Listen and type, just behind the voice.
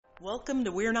Welcome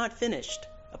to We're Not Finished,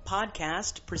 a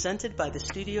podcast presented by the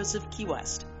studios of Key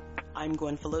West. I'm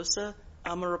Gwen Filosa.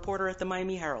 I'm a reporter at the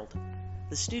Miami Herald.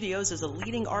 The Studios is a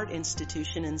leading art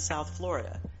institution in South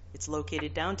Florida. It's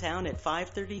located downtown at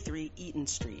 533 Eaton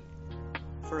Street.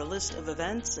 For a list of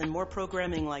events and more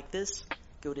programming like this,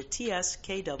 go to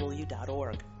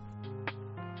tskw.org.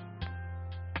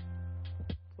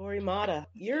 Tory Mata,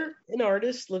 you're an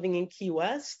artist living in Key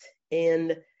West,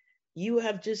 and you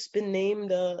have just been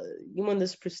named, you won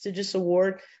this prestigious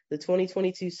award, the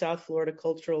 2022 South Florida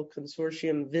Cultural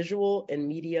Consortium Visual and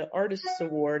Media Artists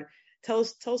Award. Tell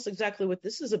us exactly what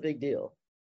this is. A big deal.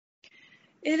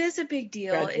 It is a big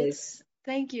deal.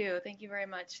 Thank you very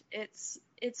much. It's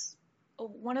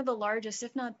one of the largest,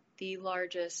 if not the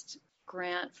largest,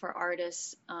 grant for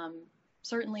artists,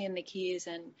 certainly in the Keys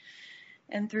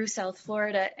and through South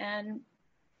Florida. And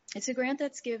it's a grant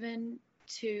that's given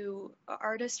to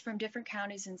artists from different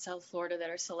counties in South Florida that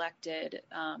are selected,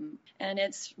 and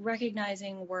it's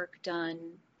recognizing work done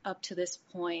up to this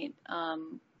point.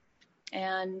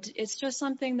 And it's just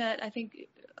something that I think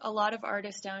a lot of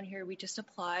artists down here, we just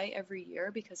apply every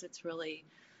year because it's a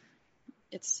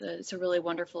really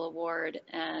wonderful award,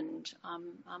 and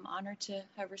I'm honored to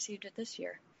have received it this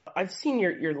year. I've seen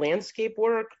your landscape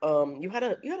work. You had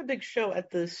a big show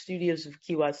at the studios of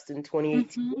Key West in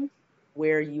 2018. Mm-hmm.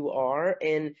 Where you are,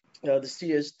 and the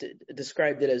studios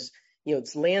described it as,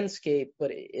 it's landscape,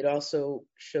 but it also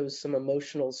shows some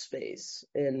emotional space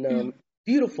and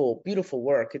beautiful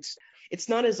work. It's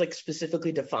not as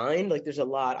specifically defined. Like there's a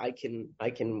lot I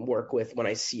can work with when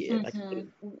I see it.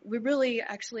 Mm-hmm. We really,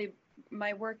 actually,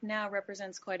 my work now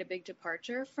represents quite a big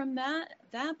departure from that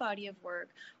body of work,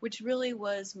 which really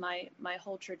was my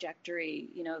whole trajectory.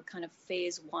 Kind of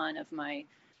phase one of my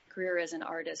career as an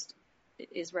artist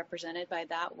is represented by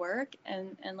that work,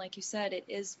 and like you said, it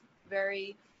is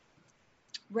very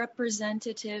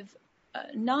representative,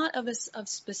 not of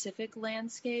specific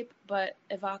landscape, but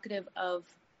evocative of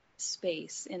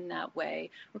space in that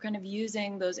way. We're kind of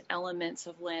using those elements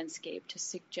of landscape to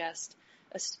suggest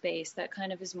a space that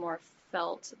kind of is more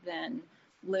felt than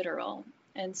literal.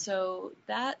 And so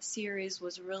that series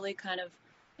was really kind of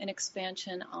an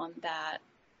expansion on that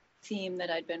theme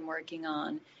that I'd been working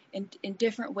on in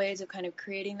different ways of kind of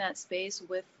creating that space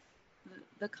with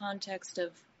the context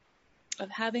of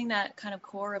having that kind of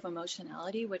core of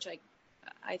emotionality, which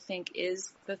I think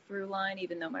is the through line,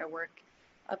 even though my work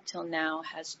up till now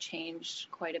has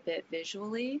changed quite a bit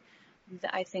visually.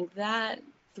 I think that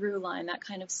through line, that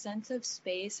kind of sense of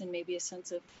space and maybe a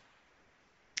sense of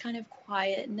kind of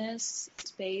quietness,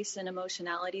 space, and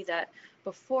emotionality that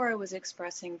before I was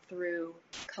expressing through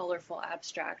colorful,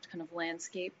 abstract kind of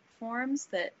landscape forms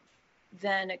that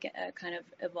then kind of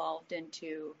evolved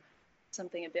into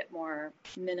something a bit more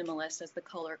minimalist as the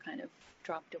color kind of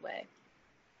dropped away.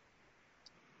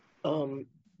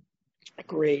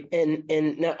 Great.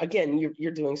 And now again,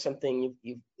 you're doing something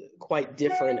you quite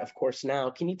different, of course. Now,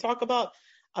 can you talk about?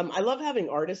 I love having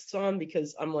artists on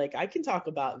because I'm like, I can talk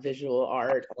about visual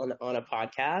art on a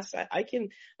podcast. I can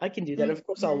do that. Mm-hmm. Of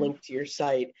course, I'll link to your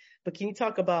site. But can you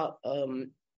talk about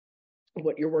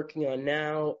what you're working on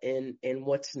now and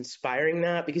what's inspiring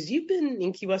that? Because you've been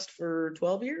in Key West for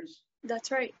 12 years.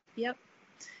 That's right. Yep.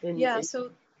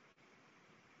 So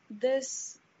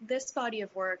this body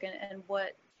of work and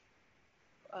what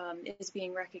is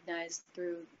being recognized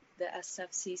through the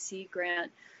SFCC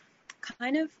grant,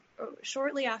 kind of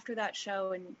shortly after that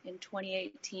show in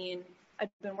 2018,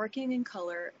 I've been working in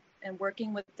color and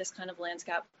working with this kind of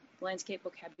landscape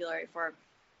vocabulary for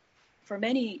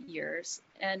many years,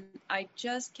 and I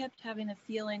just kept having a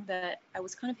feeling that I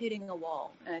was kind of hitting a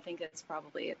wall, and I think it's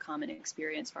probably a common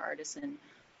experience for artists in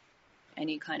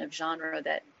any kind of genre,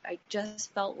 that I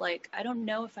just felt like I don't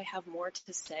know if I have more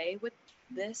to say with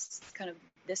this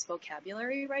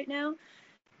vocabulary right now,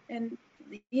 and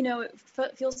it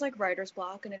feels like writer's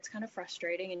block, and it's kind of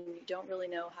frustrating, and you don't really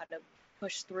know how to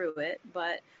push through it,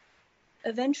 but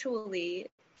eventually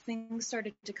things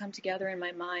started to come together in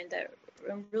my mind that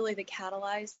really the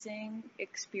catalyzing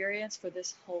experience for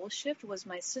this whole shift was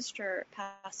my sister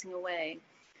passing away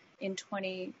in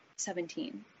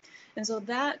 2017. And so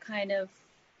that kind of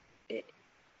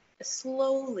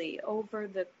slowly over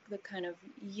the kind of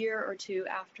year or two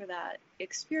after that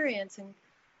experience and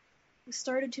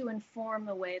started to inform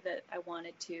the way that I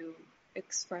wanted to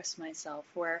express myself,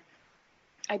 where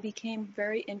I became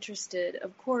very interested,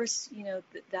 of course,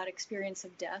 that experience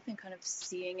of death and kind of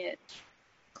seeing it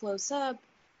close up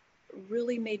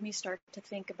really made me start to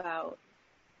think about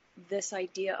this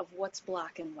idea of what's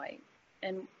black and white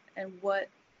and what,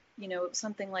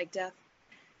 something like death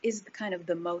is kind of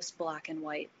the most black and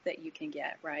white that you can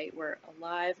get, right? We're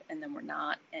alive and then we're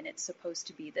not, and it's supposed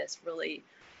to be this really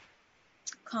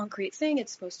concrete thing.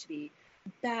 It's supposed to be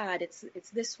bad. It's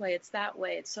this way, it's that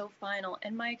way, it's so final.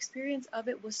 And my experience of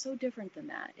it was so different than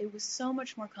that. It was so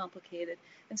much more complicated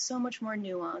and so much more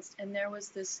nuanced. And there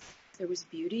was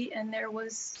beauty, and there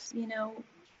was,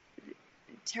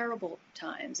 terrible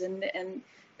times, and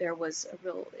there was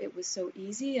it was so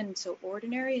easy and so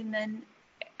ordinary, and then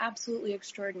absolutely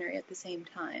extraordinary at the same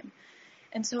time.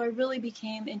 And so I really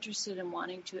became interested in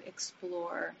wanting to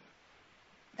explore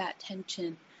that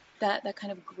tension, that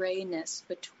kind of grayness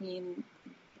between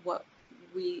what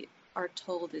we are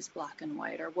told is black and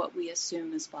white, or what we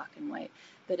assume is black and white,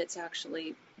 that it's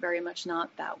actually very much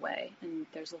not that way. And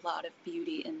there's a lot of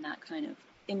beauty in that kind of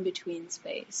in-between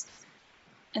space.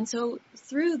 And so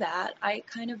through that, I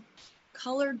kind of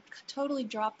totally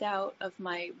dropped out of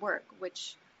my work,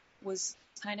 which was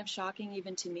kind of shocking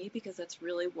even to me, because that's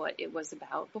really what it was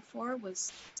about before,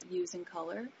 was using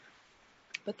color.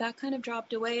 But that kind of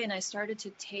dropped away, and I started to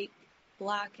take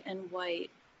black and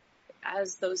white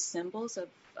as those symbols of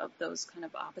those kind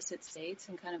of opposite states,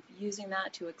 and kind of using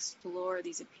that to explore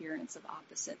these appearance of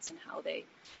opposites and how they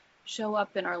show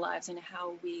up in our lives and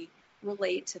how we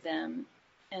relate to them.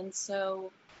 And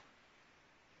so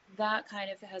that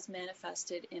kind of has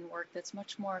manifested in work that's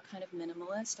much more kind of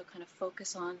minimalist. I'll kind of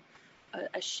focus on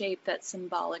a shape that's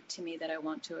symbolic to me that I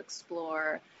want to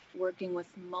explore, working with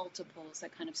multiples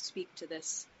that kind of speak to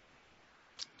this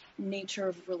nature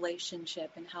of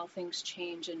relationship and how things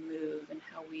change and move, and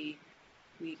how we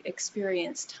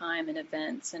experience time and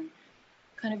events, and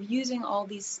kind of using all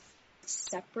these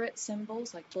separate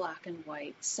symbols like black and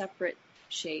white, separate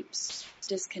shapes,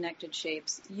 disconnected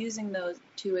shapes, using those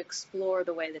to explore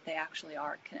the way that they actually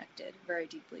are connected, very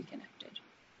deeply connected.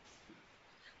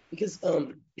 Because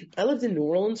I lived in New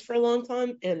Orleans for a long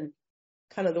time, and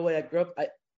kind of the way I grew up,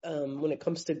 when it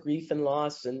comes to grief and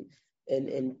loss and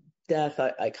death,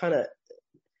 I kind of,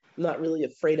 I'm not really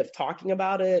afraid of talking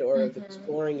about it or of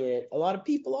exploring it. A lot of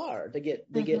people are. They get,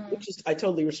 which is, I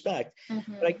totally respect.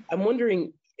 But I'm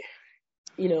wondering,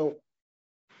 is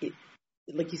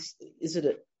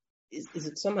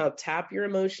it somehow tap your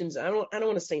emotions? I don't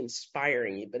want to say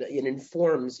inspiring you, but it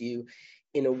informs you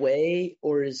in a way,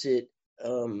 or is it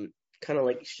kind of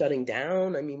like shutting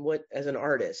down? I mean, what, as an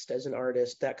artist,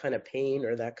 that kind of pain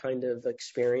or that kind of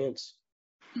experience?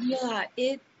 Yeah,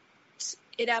 it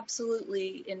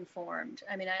absolutely informed.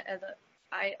 I mean,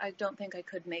 I don't think I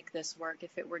could make this work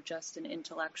if it were just an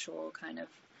intellectual kind of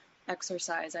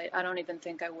exercise. I don't even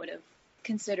think I would have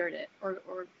considered it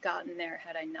or gotten there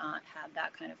had I not had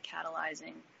that kind of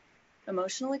catalyzing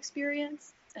emotional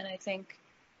experience. And I think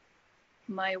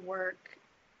my work,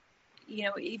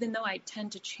 even though I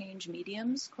tend to change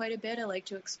mediums quite a bit, I like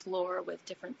to explore with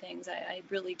different things. I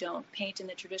really don't paint in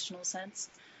the traditional sense.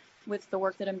 With the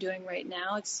work that I'm doing right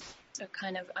now, it's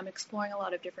I'm exploring a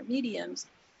lot of different mediums,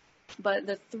 but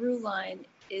the through line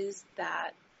is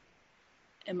that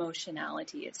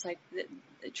emotionality. It's like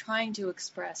trying to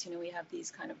express, we have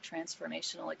these kind of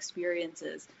transformational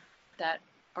experiences that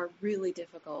are really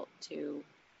difficult to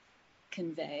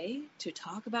convey, to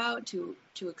talk about, to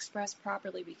express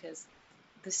properly, because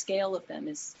the scale of them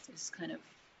is kind of,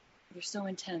 they're so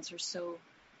intense or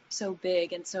so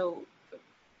big. And so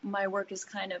my work is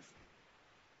kind of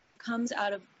comes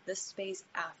out of the space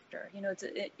after,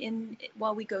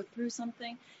 while we go through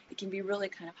something, it can be really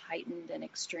kind of heightened and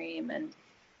extreme.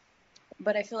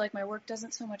 But I feel like my work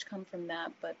doesn't so much come from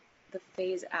that, but the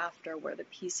phase after, where the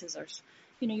pieces are,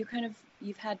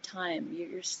 you've had time,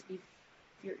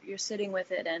 you're sitting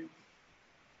with it,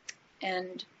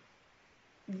 and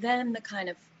then the kind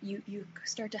of, you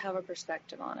start to have a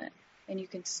perspective on it, and you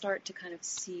can start to kind of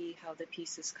see how the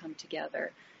pieces come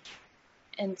together.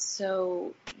 And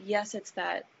so, yes, it's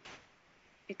that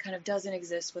it kind of doesn't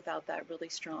exist without that really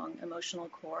strong emotional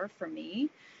core for me.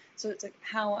 So it's like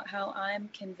how I'm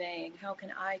conveying, how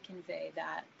can I convey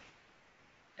that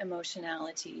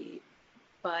emotionality,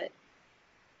 but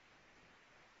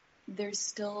there's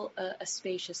still a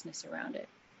spaciousness around it.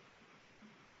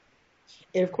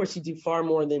 And of course, you do far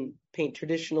more than paint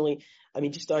traditionally. I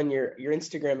mean, just on your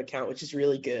Instagram account, which is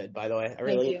really good, by the way. I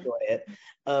really enjoy it.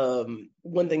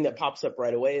 One thing that pops up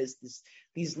right away is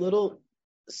these little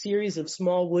series of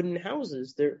small wooden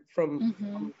houses. They're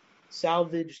from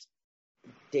salvaged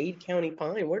Dade County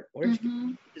pine. Where did you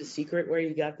get the secret where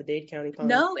you got the Dade County pine?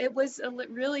 No, it was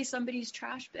really somebody's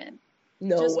trash bin.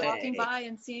 No just way. Walking by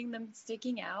and seeing them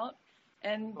sticking out,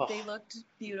 and they looked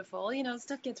beautiful.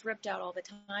 Stuff gets ripped out all the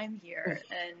time here,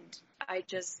 and I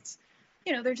just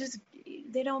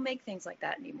they don't make things like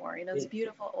that anymore. This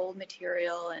beautiful old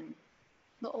material and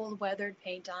the old weathered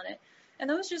paint on it. And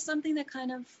that was just something that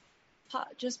kind of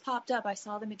just popped up. I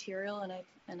saw the material and I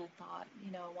thought,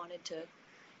 I wanted to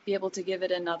be able to give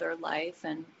it another life.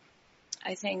 And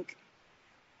I think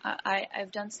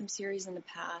I've done some series in the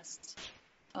past.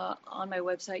 On my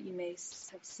website, you may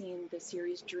have seen the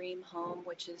series Dream Home,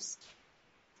 which is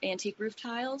antique roof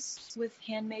tiles with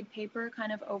handmade paper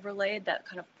kind of overlaid that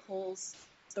kind of pulls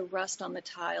the rust on the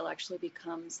tile, actually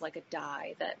becomes like a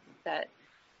dye that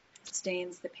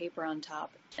stains the paper on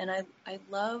top. And I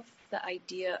love the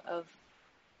idea of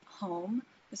home,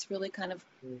 this really kind of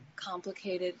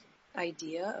complicated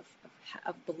idea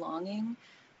of belonging,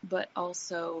 but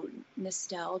also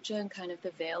nostalgia and kind of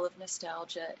the veil of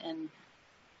nostalgia and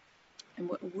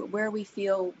where we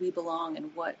feel we belong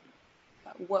and what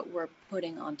we're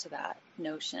putting onto that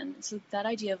notion. So that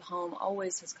idea of home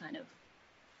always has kind of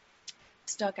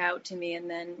stuck out to me. And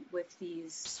then with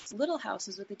these little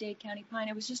houses with the Dade County pine,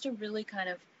 it was just a really kind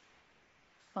of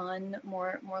fun,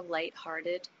 more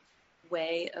lighthearted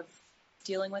way of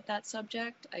dealing with that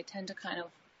subject. I tend to kind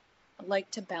of like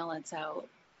to balance out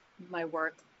my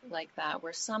work like that,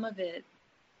 where some of it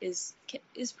is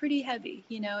pretty heavy.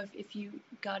 If you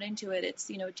got into it, it's,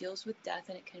 it deals with death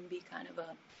and it can be kind of a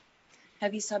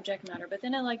heavy subject matter. But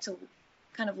then I like to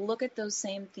kind of look at those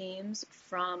same themes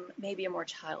from maybe a more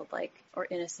childlike or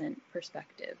innocent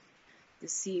perspective to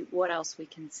see what else we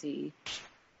can see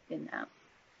in that.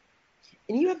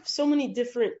 And you have so many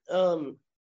different,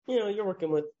 you're working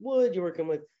with wood, you're working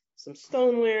with some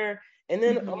stoneware, and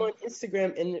then I'm on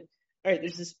Instagram, and all right,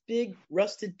 there's this big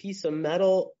rusted piece of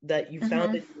metal that you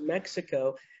found in New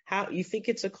Mexico. How you think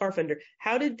it's a car fender?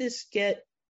 How did this get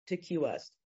to Key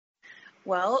West?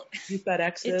 Well,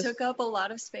 it took up a lot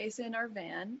of space in our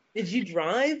van. Did you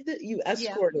drive? You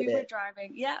escorted it? Yeah, we were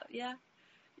driving.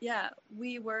 Yeah.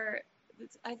 We were.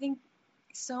 I think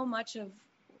so much of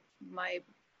my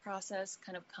process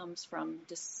kind of comes from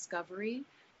discovery,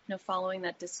 following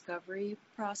that discovery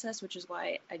process, which is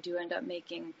why I do end up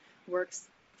making works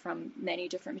from many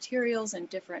different materials and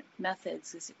different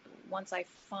methods. Is once I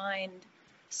find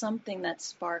something that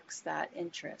sparks that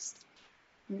interest,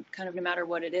 kind of no matter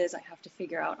what it is, I have to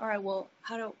figure out, all right, well,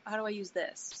 how do I use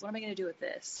this? What am I going to do with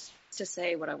this to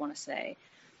say what I want to say?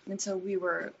 And so we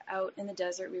were out in the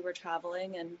desert, we were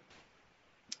traveling,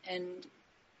 and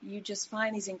you just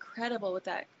find these incredible, with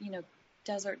that,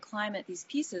 desert climate, these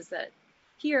pieces that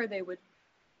here they would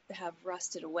have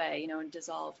rusted away, and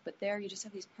dissolved, but there you just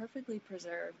have these perfectly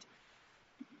preserved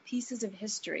pieces of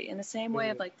history in the same way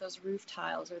of like those roof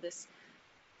tiles or this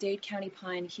Dade County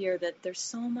pine here, that there's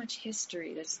so much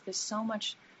history, there's so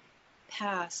much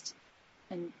past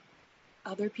and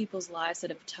other people's lives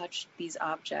that have touched these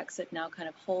objects that now kind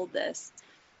of hold this,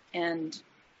 and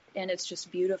it's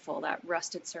just beautiful, that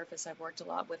rusted surface. I've worked a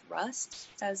lot with rust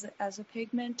as a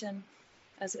pigment and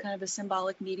as a kind of a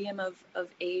symbolic medium of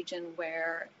age and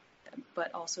wear,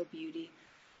 but also beauty.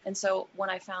 And so when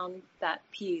I found that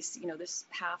piece, this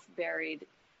half-buried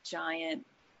giant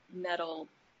metal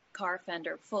car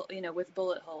fender full, with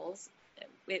bullet holes,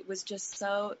 it was just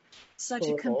such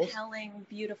a compelling,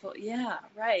 beautiful, yeah,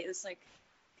 right. It's like,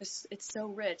 it's so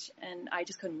rich, and I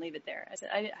just couldn't leave it there. I said,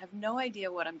 I have no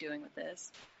idea what I'm doing with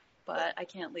this, but I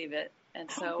can't leave it.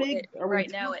 And so right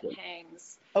now it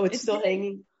hangs. Oh, it's still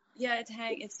hanging? Yeah,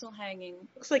 it's still hanging.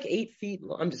 Looks like 8 feet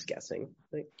long. I'm just guessing.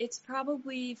 It's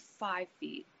probably 5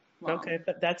 feet long. Okay,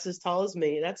 but that's as tall as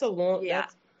me. That's a long. Yeah.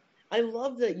 I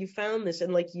love that you found this,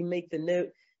 and like you make the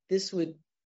note, this would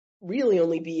really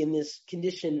only be in this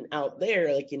condition out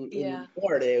there, like in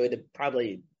Florida. It would have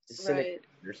probably disintegrated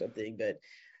or something. But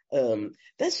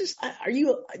that's just. I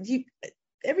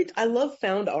love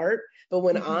found art, but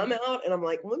when I'm out and I'm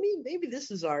like, well, maybe this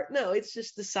is art. No, it's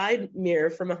just the side mirror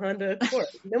from a Honda Accord.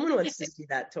 No one wants to see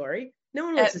that, Tori. No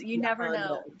one wants to see that. You never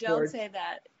know. Don't say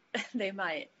that. They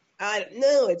might. I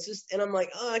know. It's just, and I'm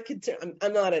like, oh, I could.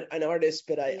 I'm not an artist,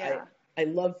 but I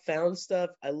love found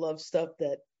stuff. I love stuff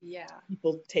that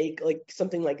people take, like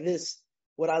something like this.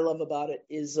 What I love about it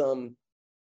is,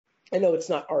 I know it's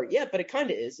not art yet, but it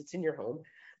kind of is. It's in your home.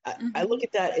 I look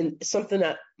at that, and something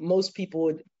that most people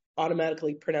would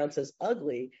automatically pronounce as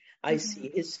ugly. I see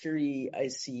history. I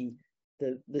see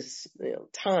this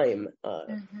time,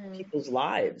 people's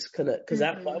lives, because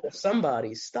that was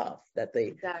somebody's stuff that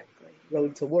they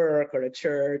rode to work or to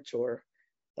church or.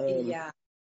 I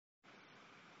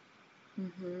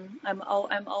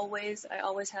always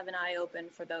have an eye open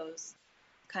for those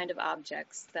kind of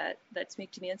objects that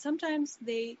speak to me, and sometimes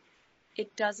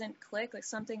it doesn't click. Like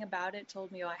something about it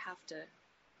told me, I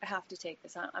have to take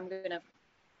this. I'm going to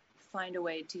find a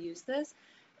way to use this.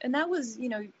 And that was,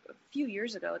 a few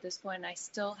years ago at this point, and I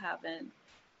still haven't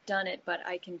done it, but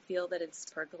I can feel that it's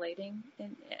percolating,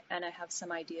 and I have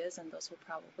some ideas, and those will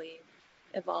probably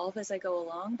evolve as I go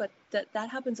along. But that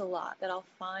happens a lot, that I'll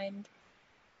find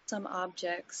some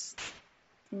objects,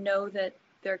 know that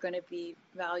they're going to be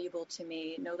valuable to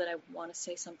me, know that I want to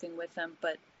say something with them,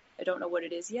 but I don't know what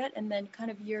it is yet. And then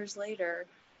kind of years later,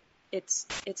 it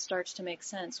starts to make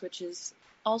sense, which is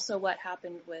also what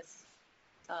happened with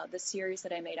the series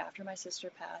that I made after my sister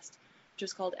passed, which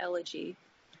was called Elegy.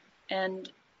 And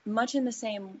much in the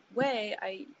same way,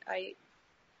 I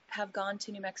have gone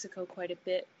to New Mexico quite a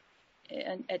bit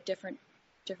and at different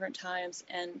times.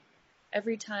 And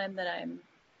every time that I'm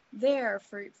there,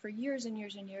 for years and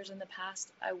years and years in the past,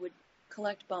 I would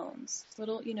collect bones.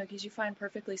 Little, because you find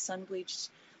perfectly sun-bleached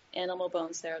animal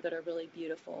bones there that are really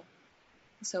beautiful.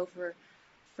 So for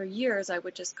years, I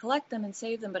would just collect them and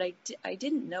save them, but I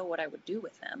didn't know what I would do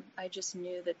with them. I just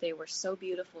knew that they were so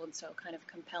beautiful and so kind of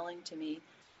compelling to me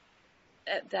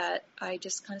that I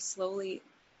just kind of slowly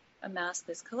amassed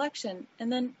this collection.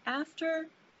 And then after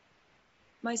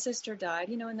my sister died,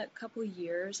 in that couple of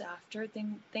years after,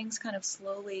 things kind of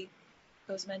slowly,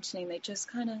 I was mentioning, they just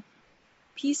kind of,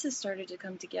 pieces started to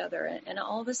come together. And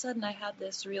all of a sudden I had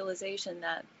this realization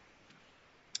that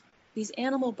these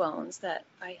animal bones that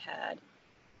I had,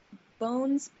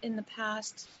 bones in the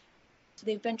past,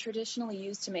 they've been traditionally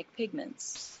used to make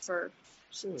pigments for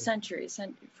centuries,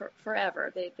 and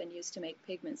forever they've been used to make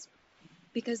pigments,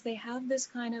 because they have this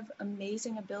kind of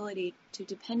amazing ability to,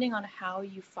 depending on how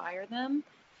you fire them,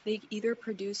 they either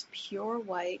produce pure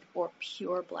white or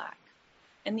pure black.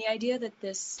 And the idea that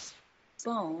this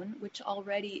bone, which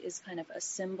already is kind of a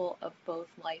symbol of both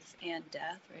life and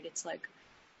death, right? It's like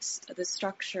the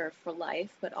structure for life,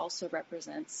 but also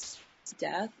represents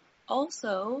death,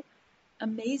 also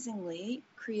amazingly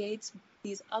creates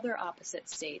these other opposite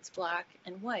states, black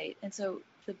and white. And so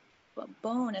the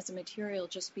bone as a material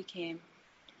just became,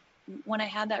 when I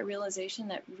had that realization,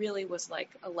 that really was like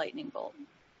a lightning bolt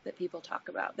that people talk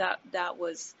about. That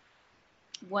was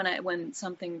when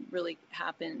something really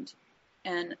happened,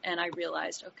 and I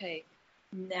realized, okay,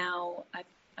 now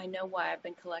I know why I've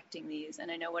been collecting these,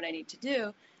 and I know what I need to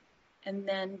do, and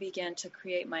then began to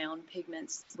create my own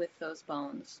pigments with those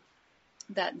bones.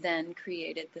 That then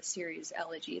created the series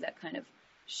Elegy that kind of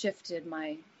shifted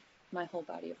my whole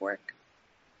body of work.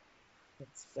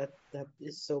 That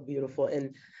is so beautiful.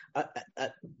 And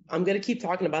I'm going to keep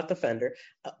talking about the Fender.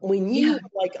 When you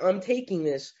I'm taking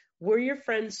this, were your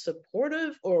friends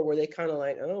supportive, or were they kind of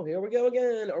like, oh, here we go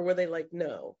again? Or were they like,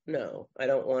 no, I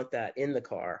don't want that in the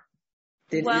car?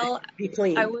 Did it be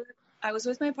clean? I was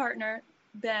with my partner,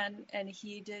 Ben, and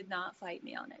he did not fight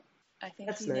me on it. I think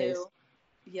That's he nice. knew,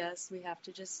 yes, we have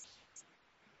to just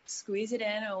squeeze it in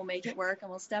and we'll make it work, and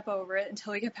we'll step over it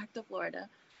until we get back to Florida.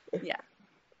 Yeah.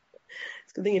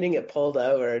 It's a good thing you didn't get pulled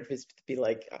over. It was to be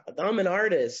like, I'm an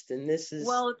artist, and this is...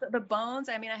 Well, the bones,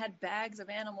 I mean, I had bags of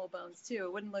animal bones, too.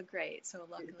 It wouldn't look great, so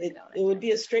luckily, no. It would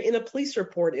be in a police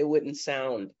report, it wouldn't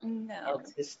sound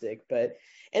artistic. But,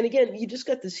 and again, you just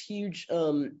got this huge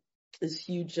grant,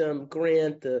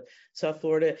 the South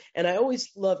Florida. And I always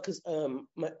love, because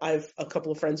I have a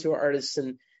couple of friends who are artists,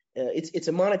 and it's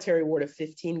a monetary award of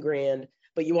 $15,000,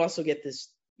 but you also get this,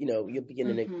 you'll begin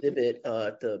an exhibit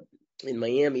in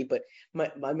Miami. But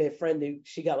my friend,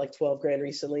 she got like $12,000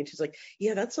 recently, and she's like,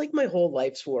 yeah, that's like my whole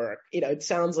life's work. It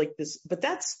sounds like this, but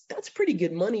that's pretty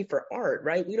good money for art,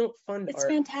 right? We don't fund art. It's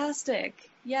fantastic.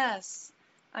 Yes,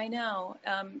 I know.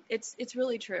 It's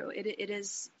really true.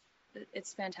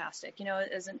 It's fantastic.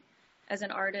 As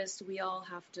an artist, we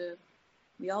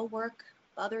all work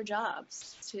other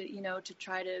jobs to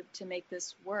try to make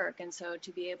this work. And so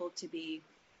to be able to be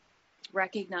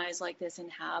recognized like this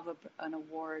and have an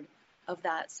award of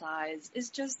that size is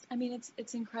just, I mean,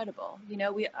 it's incredible.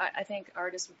 I think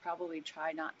artists would probably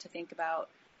try not to think about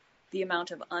the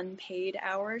amount of unpaid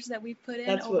hours that we've put in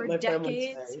over decades. That's what my friend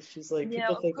would say. She's like,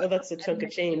 people think, oh, that's a chunk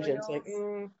of change. And it's like,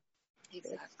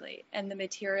 Exactly. And the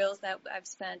materials that I've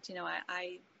spent,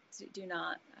 I do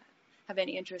not have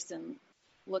any interest in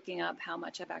looking up how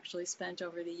much I've actually spent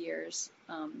over the years.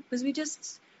 Because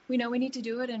we know we need to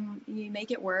do it and you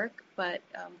make it work. But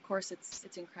of course,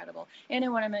 it's incredible. And I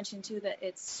want to mention too that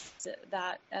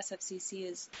that SFCC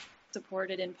is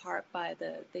supported in part by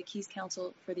the Keys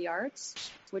Council for the Arts,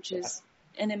 which is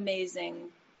an amazing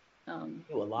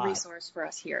resource for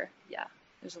us here. Yeah,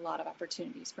 there's a lot of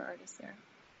opportunities for artists there.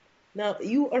 Now,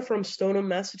 you are from Stoneham,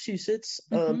 Massachusetts,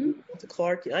 to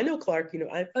Clark. I know Clark.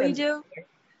 I have friends. Oh, you do?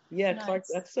 Yeah, nice. Clark.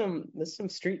 There's some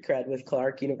street cred with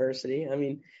Clark University. I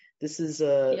mean, this is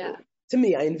to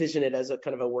me, I envision it as a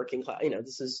kind of a working class,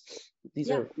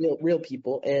 these are real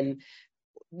people. And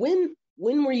when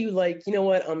were you like, you know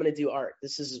what, I'm going to do art.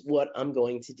 This is what I'm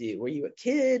going to do. Were you a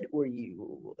kid? Were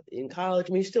you in college? I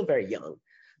mean, you're still very young,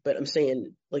 but I'm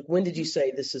saying, like, when did you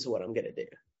say this is what I'm going to do?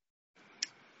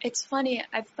 It's funny.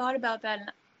 I've thought about that,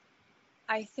 and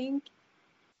I think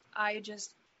I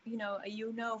just,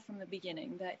 from the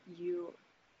beginning that you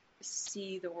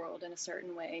see the world in a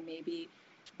certain way, maybe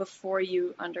before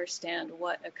you understand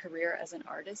what a career as an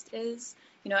artist is.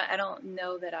 I don't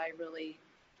know that I really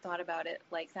thought about it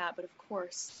like that, but of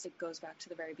course it goes back to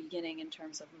the very beginning in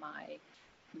terms of my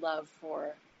love for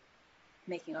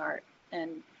making art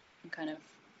and kind of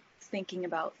thinking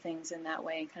about things in that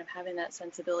way and kind of having that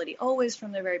sensibility always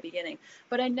from the very beginning.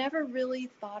 But I never really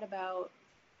thought about,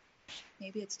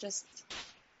 maybe it's just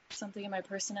something in my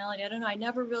personality, I don't know, I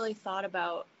never really thought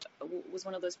about, was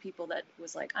one of those people that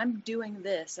was like, I'm doing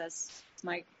this as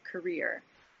my career.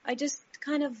 I just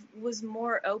kind of was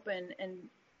more open and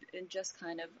just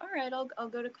kind of, all right, I'll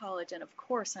go to college, and of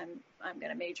course I'm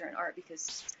going to major in art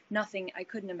because I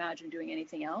couldn't imagine doing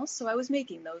anything else. So I was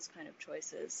making those kind of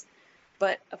choices.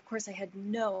 But of course I had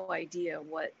no idea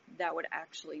what that would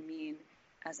actually mean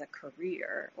as a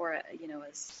career or,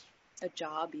 as a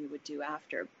job you would do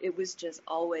after. It was just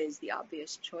always the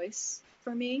obvious choice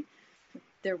for me.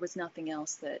 There was nothing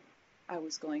else that I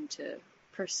was going to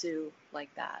pursue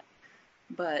like that.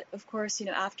 But of course,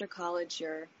 after college,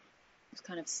 you're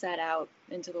kind of set out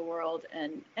into the world,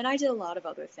 and I did a lot of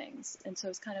other things. And so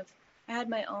it's kind of, I had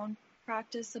my own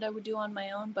practice that I would do on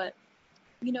my own, but,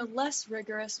 less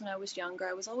rigorous when I was younger.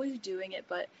 I was always doing it,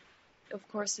 but of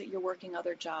course that you're working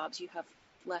other jobs, you have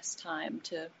less time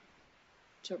to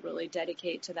really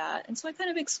dedicate to that. And so I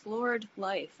kind of explored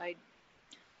life.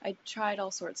 I tried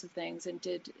all sorts of things and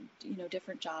did,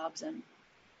 different jobs, and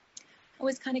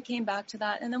always kind of came back to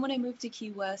that. And then when I moved to Key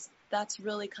West, that's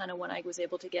really kind of when I was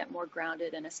able to get more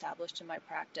grounded and established in my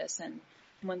practice, and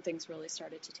when things really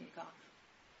started to take off.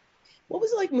 What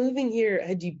was it like moving here?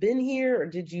 Had you been here, or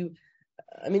did you,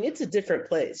 I mean, it's a different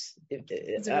place.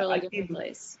 It's a really different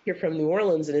place. You're from New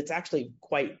Orleans, and it's actually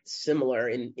quite similar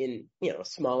in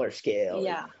smaller scale.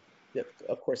 Yeah. And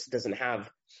of course, it doesn't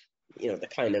have, the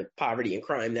kind of poverty and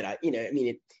crime that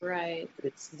right.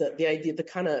 It's the idea, the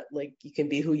kind of like you can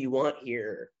be who you want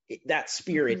here. That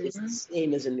spirit is the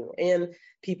same as in New Orleans. And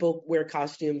people wear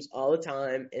costumes all the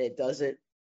time, and it doesn't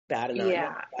bat an eye.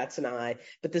 Yeah. Bats an eye.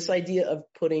 But this idea of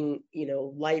putting,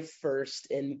 life first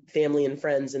and family and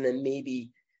friends, and then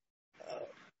maybe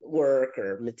work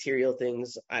or material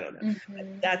things. I don't know.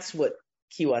 Mm-hmm. That's what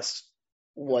Key West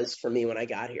was for me when I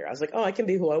got here. I was like, oh, I can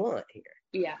be who I want here.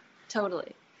 Yeah,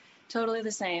 totally. Totally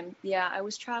the same. Yeah, I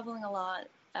was traveling a lot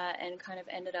and kind of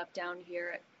ended up down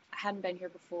here. I hadn't been here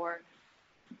before,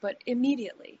 but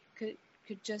immediately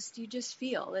you just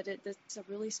feel that it's a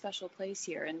really special place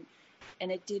here,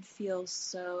 and it did feel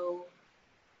so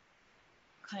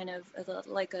kind of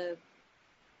like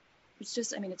it's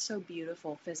just, it's so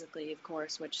beautiful physically, of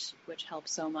course, which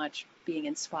helps so much, being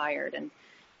inspired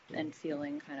and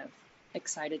feeling kind of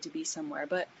excited to be somewhere.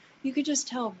 But you could just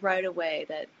tell right away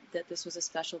that this was a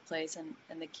special place,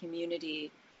 and the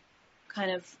community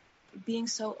kind of being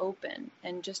so open,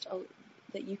 and just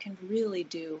that you can really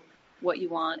do what you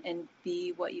want and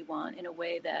be what you want in a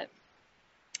way that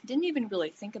didn't even really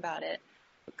think about it.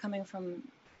 But coming from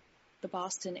the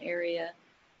Boston area,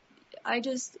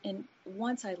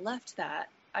 once I left that,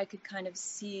 I could kind of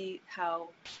see how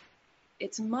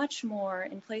it's much more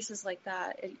in places like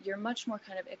that. You're much more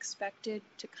kind of expected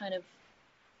to kind of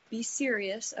be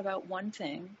serious about one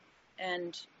thing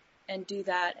and do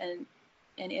that. And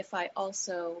if I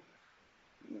also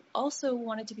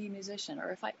wanted to be a musician,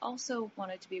 or if I also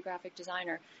wanted to be a graphic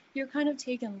designer, you're kind of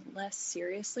taken less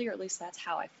seriously, or at least that's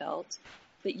how I felt,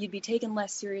 that you'd be taken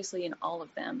less seriously in all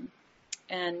of them.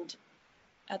 And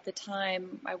at the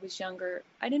time I was younger,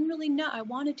 I didn't really know. I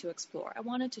wanted to explore. I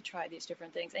wanted to try these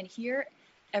different things. And here,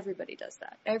 everybody does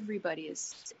that. Everybody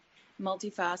is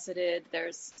multifaceted.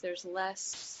 There's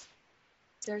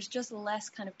just less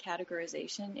kind of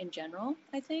categorization in general,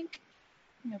 I think.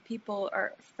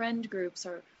 Friend groups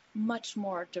are much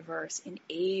more diverse in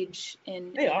age,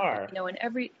 they are,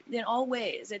 in all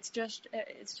ways. It's just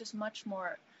much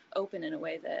more open in a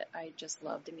way that I just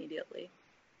loved immediately.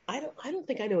 I don't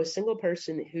think I know a single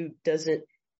person who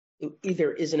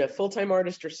either isn't a full-time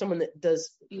artist or someone that does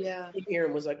here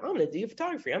and was like, I'm going to do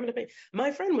photography. I'm going to paint.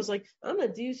 My friend was like, I'm going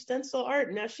to do stencil art.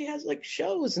 And now she has like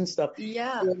shows and stuff.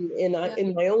 Yeah. And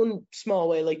in my own small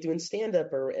way, like doing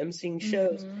stand-up or emceeing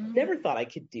shows, never thought I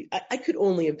could do. I could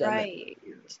only have done that for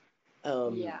years.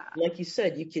 Like you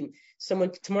said,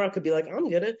 someone tomorrow could be like, I'm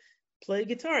going to play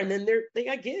guitar, and then they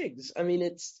got gigs. I mean,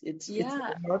 it's Yeah.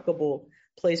 a remarkable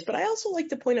place. But I also like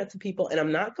to point out to people, and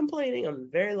I'm not complaining. I'm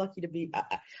very lucky to be.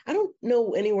 I don't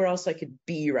know anywhere else I could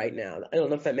be right now. I don't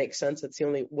know if that makes sense. That's the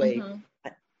only way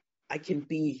I can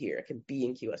be here. I can be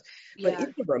in Key West. But Yeah.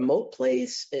 it's a remote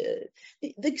place. The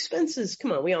expenses,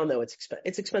 come on, we all know it's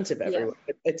expensive everywhere.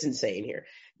 Yeah. It's insane here.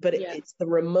 But Yeah. it's the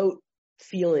remote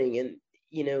feeling, and,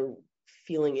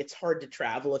 feeling it's hard to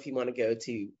travel if you want to go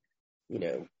to,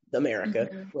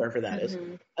 America, wherever that is.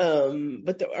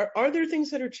 But are there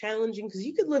things that are challenging? Because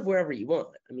you could live wherever you want.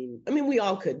 I mean, we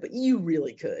all could, but you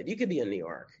really could. You could be in New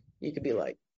York. You could be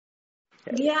like,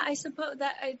 hey. Yeah, I suppose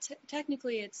that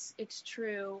technically it's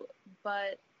true,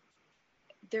 but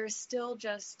there's still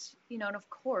just, and of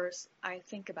course I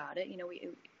think about it.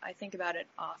 I think about it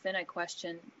often. I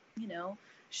question,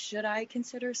 should I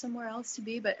consider somewhere else to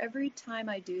be? But every time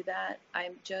I do that,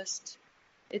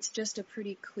 it's just a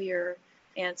pretty clear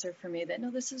answer for me that no,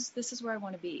 this is where I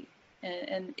want to be,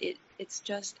 and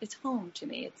it's home to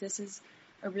me. This is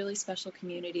a really special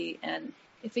community, and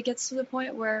if it gets to the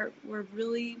point where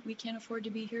we can't afford to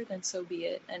be here, then so be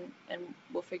it, and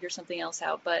we'll figure something else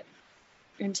out. But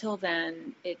until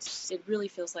then, it really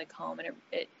feels like home, and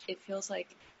it feels like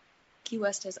Key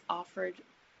West has offered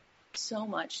so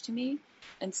much to me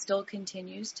and still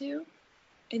continues to,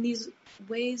 in these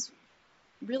ways,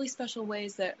 really special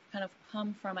ways that kind of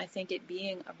come from, I think, it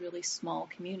being a really small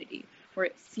community where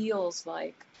it feels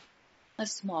like a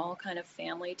small kind of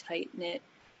family, tight-knit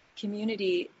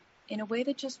community in a way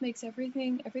that just makes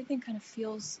everything kind of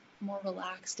feels more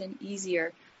relaxed and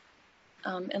easier.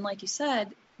 And like you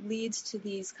said, leads to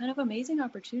these kind of amazing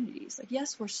opportunities. Like,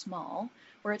 yes, we're small.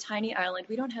 We're a tiny island.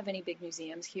 We don't have any big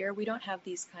museums here. We don't have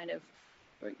these kind of,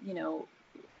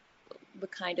 the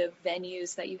kind of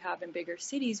venues that you have in bigger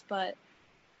cities, but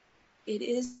it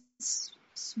is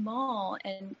small.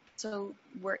 And so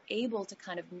we're able to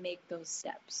kind of make those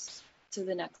steps to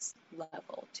the next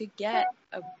level, to get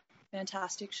a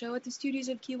fantastic show at the studios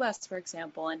of Key West, for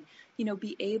example, and,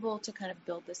 be able to kind of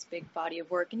build this big body of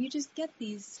work. And you just get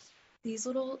these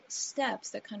little steps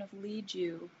that kind of lead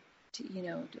you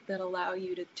to, that allow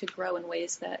you to grow in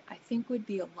ways that I think would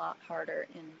be a lot harder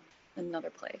in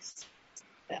another place.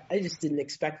 I just didn't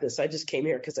expect this. I just came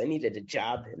here because I needed a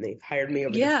job, and they hired me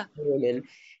over the phone.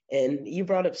 And you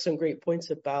brought up some great points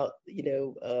about,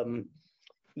 you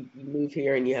move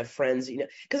here and you have friends,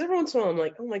 because every once in a while I'm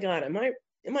like, oh my God, am I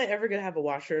ever going to have a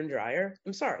washer and dryer?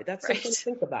 I'm sorry. That's something to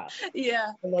think about.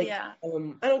 Yeah. I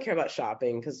don't care about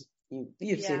shopping because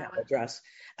you've seen how I dress.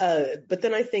 But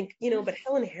then I think, but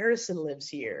Helen Harrison lives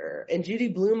here, and Judy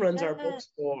Bloom runs our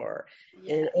bookstore,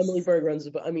 and Emily Berg runs,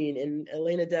 and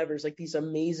Elena Devers, like, these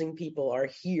amazing people are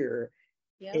here.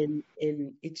 Yep.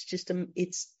 And it's just,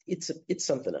 it's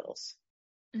something else.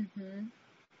 Mm-hmm.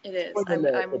 It is. I'm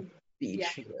the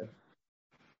beach.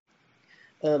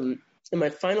 Yeah. And my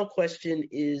final question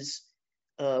is,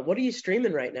 what are you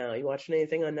streaming right now? Are you watching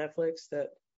anything on Netflix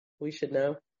that we should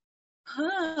know?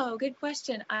 Oh, good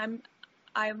question.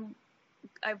 I've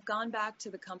gone back to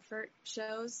the comfort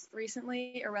shows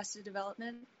recently. Arrested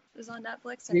Development is on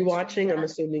Netflix. Rewatching? I'm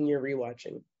assuming you're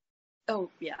rewatching. Oh,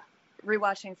 yeah.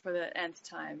 Rewatching for the nth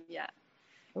time, yeah.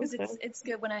 Because it's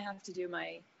good when I have to do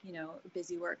my,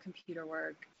 busy work, computer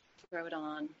work, throw it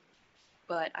on.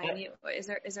 But is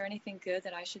there anything good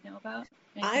that I should know about?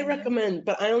 I recommend,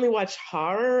 but I only watch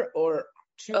horror or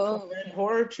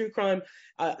true crime.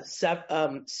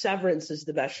 Severance is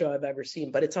the best show I've ever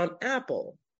seen, but it's on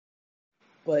Apple.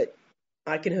 But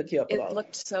I can hook you up with all. It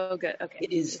looked so good. Okay.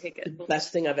 It is the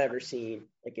best thing I've ever seen.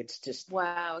 Like, it's just,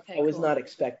 wow. Okay. I was not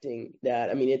expecting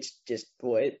that. It's just,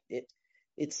 boy,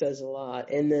 it says a lot.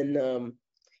 And then,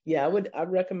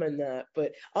 I'd recommend that.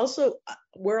 But also,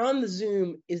 we're on the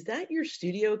Zoom. Is that your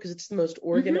studio? Because it's the most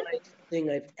organized thing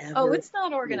I've ever. Oh, it's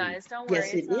not organized. Don't worry.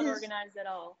 Yes, it's not organized at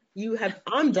all.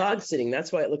 I'm dog sitting.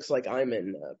 That's why it looks like I'm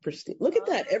in pristine. Look at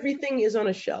that. Everything is on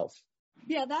a shelf.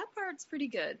 Yeah, that part's pretty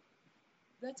good.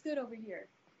 That's good over here.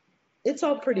 It's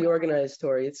all pretty organized,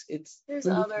 Tori. There's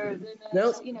the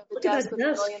desk with a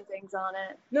million things on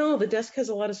it. No, the desk has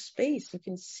a lot of space. You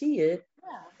can see it.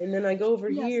 Yeah. And then I go over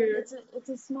here. So it's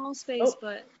a small space,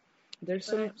 but there's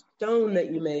some stone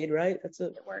that you made, right? That's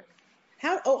it work.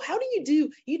 How do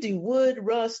you do wood,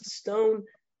 rust, stone,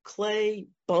 clay,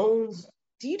 bones?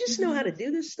 Do you just know how to do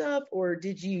this stuff, or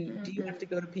do you have to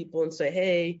go to people and say,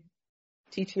 hey,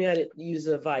 teach me how to use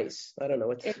a vise? I don't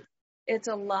know. It's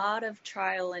a lot of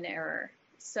trial and error.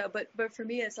 So, but for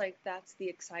me, it's like, that's the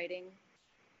exciting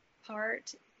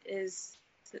part, is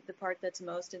the part that's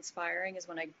most inspiring, is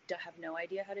when I have no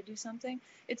idea how to do something.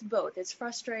 It's both. It's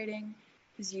frustrating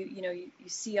because you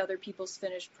see other people's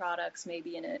finished products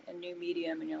maybe in a new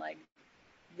medium, and you're like,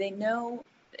 they know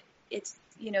it's,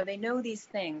 they know these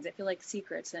things. I feel like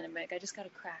secrets, and I'm like, I just got to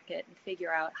crack it and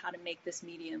figure out how to make this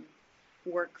medium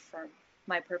work for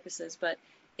my purposes. But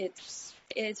it's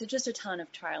just a ton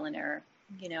of trial and error,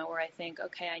 where I think,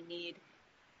 okay, I need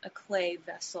a clay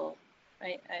vessel,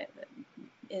 right,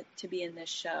 to be in this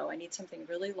show. I need something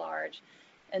really large.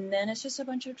 And then it's just a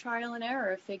bunch of trial and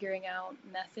error, figuring out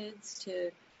methods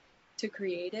to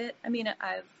create it. I mean,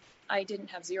 I didn't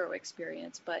have zero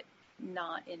experience, but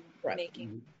not in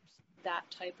making that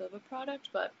type of a product.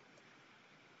 But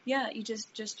yeah, you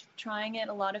just trying it,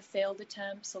 a lot of failed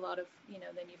attempts, a lot of,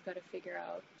 then you've got to figure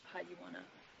out how you want to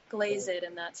glaze it,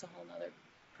 and that's a whole nother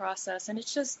process. And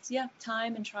it's just,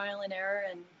 time and trial and error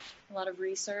and a lot of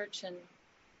research, and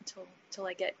until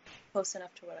I get close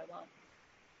enough to what I want.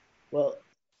 Well,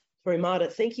 Tory Mata,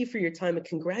 thank you for your time, and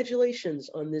congratulations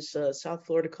on this South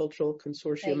Florida Cultural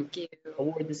Consortium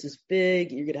Award. This is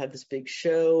big. You're going to have this big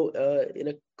show in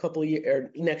a couple of years,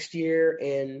 or next year,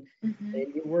 and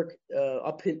your work.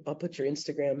 I'll put your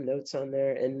Instagram notes on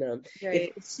there, and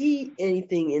if you see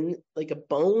anything in like a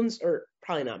Bones, or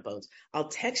probably not Bones, I'll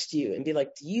text you and be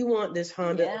like, "Do you want this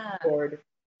Honda Accord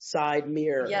side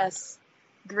mirror?" Yes.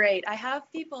 Great. I have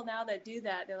people now that do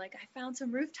that. They're like, I found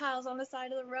some roof tiles on the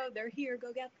side of the road. They're here.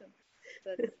 Go get them.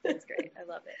 That's great.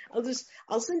 I love it.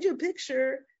 I'll send you a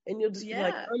picture, and you'll just be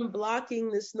like, I'm blocking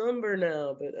this number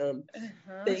now. But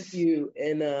thank you,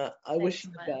 and I wish you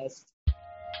the best.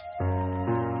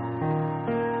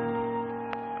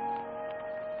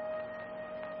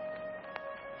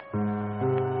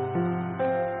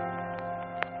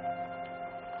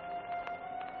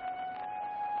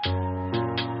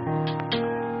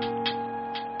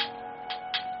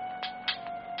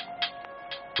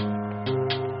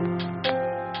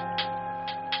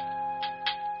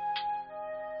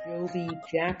 Jobie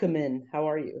Jacomine, how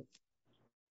are you?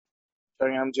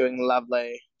 I'm doing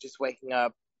lovely. Just waking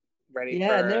up, ready for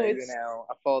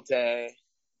a full day.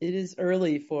 It is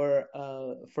early for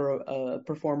a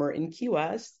performer in Key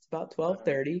West. It's about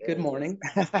 12:30. Good morning.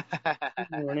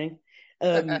 Good morning.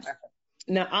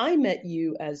 Now I met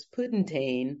you as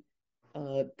Puddintain,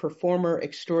 performer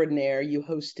extraordinaire. You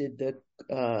hosted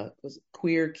the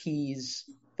Queer Keys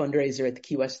fundraiser at the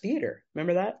Key West Theater.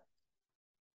 Remember that?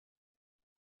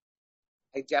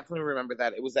 I definitely remember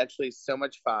that. It was actually so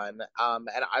much fun.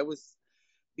 And I was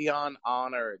beyond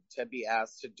honored to be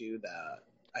asked to do that.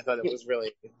 I thought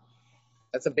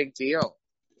that's a big deal.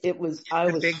 I was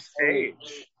a big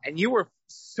stage. And you were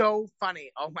so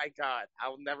funny. Oh my God.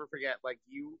 I'll never forget. Like,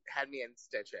 you had me in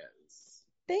stitches.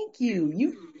 Thank you.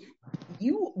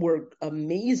 You were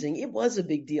amazing. It was a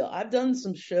big deal. I've done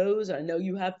some shows. I know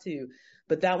you have too,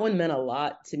 but that one meant a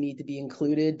lot to me, to be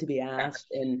included, to be asked.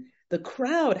 And the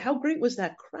crowd, how great was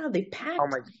that crowd? They packed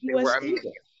they were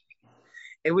amazing.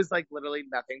 It was like literally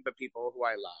nothing but people who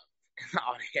I love in the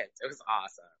audience. It was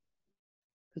awesome.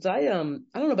 Because I don't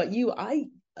know about you, I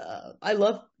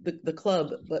love the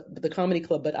club, but the comedy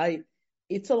club, but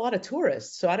it's a lot of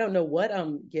tourists, so I don't know what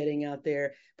I'm getting out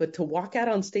there, but to walk out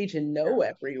on stage and know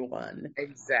everyone.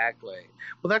 Exactly.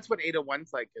 Well, that's what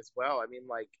 801's like as well. I mean,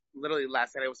 like, literally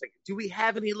last night I was like, do we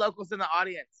have any locals in the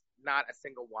audience? Not a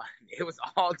single one. It was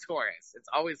all tourists. It's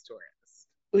always tourists.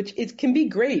 Which it can be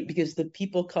great because the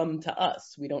people come to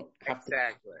us. We don't have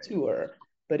to tour.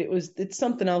 But it's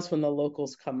something else when the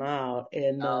locals come out.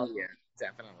 And yeah,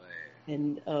 definitely.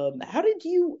 And how did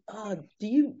you do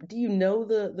you know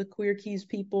the Queer Keys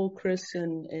people, Chris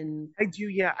and I do,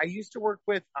 yeah. I used to work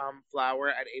with Flower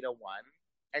at 801.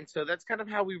 And so that's kind of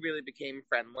how we really became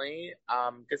friendly.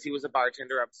 Because he was a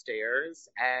bartender upstairs,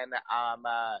 and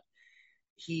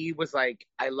he was like,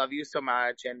 I love you so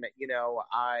much, and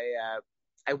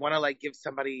I want to like give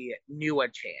somebody new a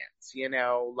chance,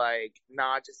 like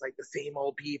not just like the same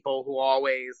old people who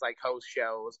always like host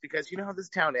shows, because you know how this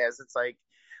town is. It's like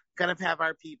kind of have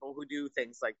our people who do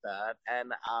things like that.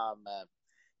 And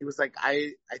he was like,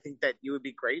 I think that you would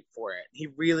be great for it. He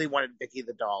really wanted Vicky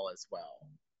the Doll as well.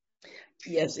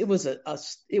 Yes, it was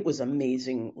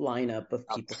amazing lineup of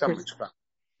people. So much fun.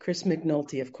 Chris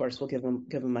McNulty, of course, we'll give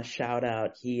him a shout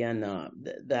out. He and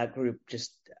that group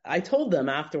just, I told them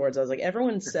afterwards, I was like,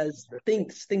 everyone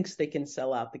thinks they can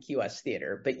sell out the QS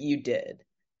Theater, but you did.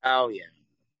 Oh yeah.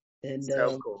 And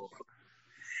so cool.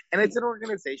 And it's an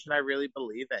organization I really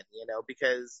believe in,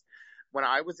 because when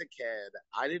I was a kid,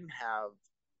 I didn't have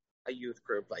a youth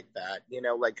group like that,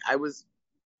 like I was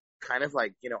kind of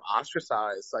like,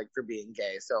 ostracized like for being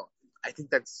gay. So I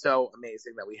think that's so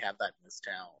amazing that we have that in this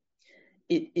town.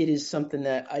 It is something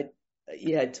that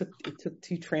it took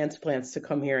 2 transplants to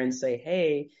come here and say,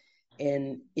 hey,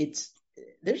 and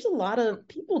there's a lot of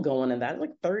people going to that,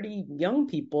 like 30 young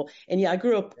people. And yeah, I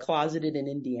grew up closeted in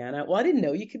Indiana. Well, I didn't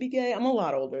know you could be gay. I'm a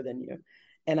lot older than you.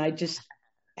 And I just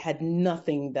had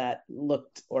nothing that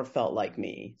looked or felt like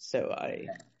me. So I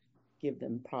give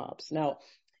them props. Now,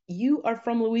 you are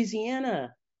from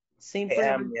Louisiana, St.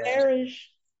 Bernard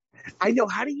Parish. I know.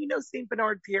 How do you know St.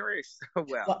 Bernard Parish so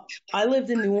well? I lived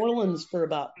in New Orleans for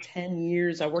about 10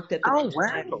 years. I worked at the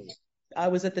wow. I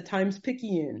was at the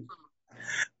Times-Picayune.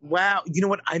 Wow. You know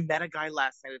what? I met a guy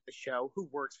last night at the show who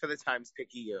works for the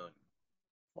Times-Picayune.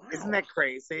 Wow. Isn't that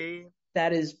crazy?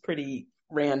 That is pretty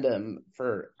random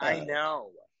for... I know.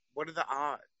 What are the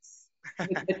odds?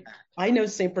 I know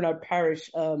St. Bernard Parish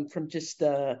from just,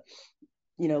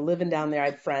 living down there. I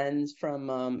had friends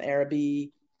from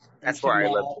Araby. That's where I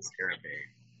lived, was Araby.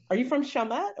 Are you from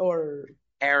Chalmette or?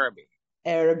 Araby.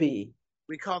 Araby.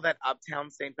 We call that Uptown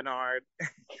St. Bernard.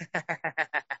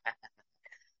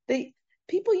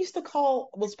 People used to call,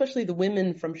 well, especially the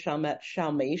women from Chalmette,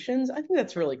 Chalmatians. I think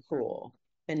that's really cruel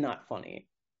and not funny.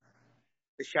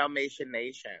 The Chalmatian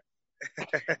Nation.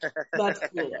 That's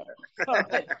cool. All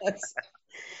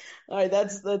right,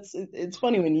 that's it's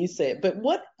funny when you say it. But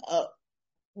what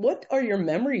are your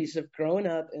memories of growing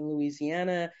up in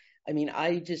Louisiana? I mean,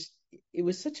 it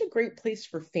was such a great place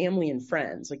for family and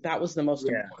friends. Like that was the most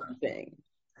important thing.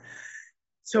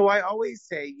 So I always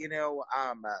say,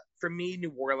 for me,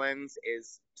 New Orleans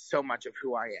is so much of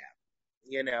who I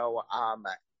am.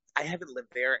 I haven't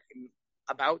lived there in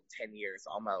about 10 years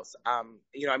almost. I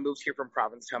moved here from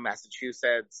Provincetown,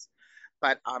 Massachusetts,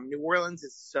 but New Orleans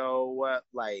is so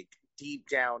deep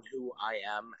down who I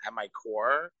am at my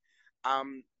core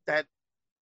that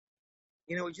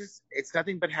it's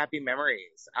nothing but happy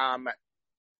memories. I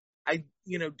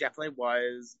definitely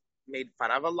was made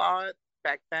fun of a lot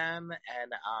back then,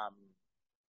 and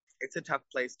it's a tough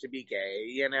place to be gay,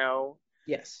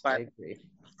 Yes, but I agree.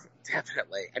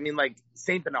 Definitely. I mean, like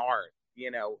Saint Bernard,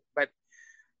 but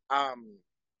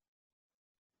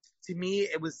to me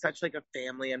it was such like a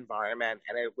family environment,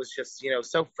 and it was just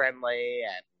so friendly,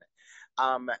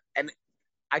 and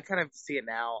I kind of see it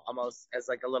now almost as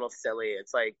like a little silly.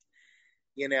 It's like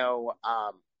you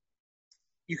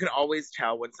can always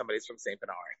tell when somebody's from Saint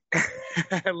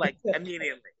Bernard, like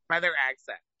immediately by their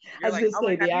accent. You're like, oh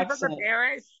my God, you're from the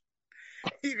parish?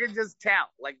 You can just tell,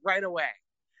 like right away.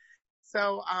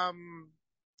 So,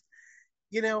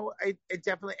 it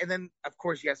definitely, and then of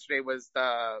course yesterday was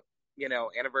the,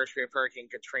 anniversary of Hurricane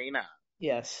Katrina.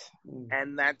 Yes.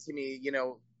 And that to me,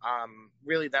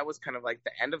 really that was kind of like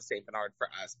the end of St. Bernard for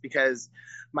us, because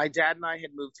my dad and I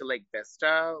had moved to Lake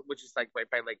Vista, which is like right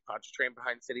by Lake Pontchartrain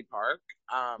behind City Park.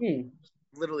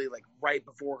 Literally like right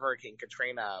before Hurricane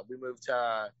Katrina, we moved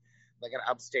to like an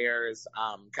upstairs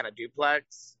kind of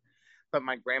duplex. But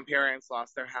my grandparents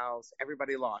lost their house.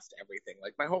 Everybody lost everything.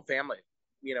 Like my whole family,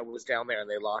 was down there and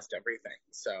they lost everything.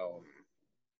 So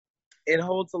it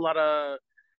holds a lot of.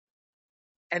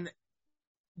 And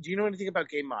do you know anything about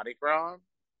Gay Mardi Gras?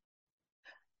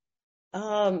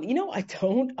 I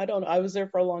don't. I was there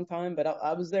for a long time, but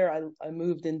I was there. I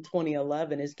moved in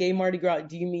 2011. Is Gay Mardi Gras?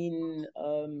 Do you mean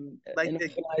like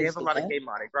they have a lot of Gay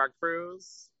Mardi Gras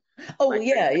crews? Oh, like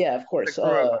yeah, of course. The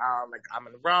crew of, like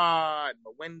Amin Ra and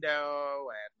Mawindo,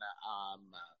 and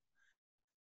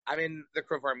I'm in the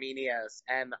crew of Armenius,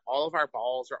 and all of our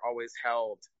balls are always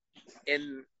held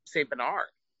in St. Bernard.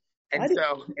 And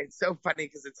so it's so funny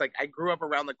because it's like I grew up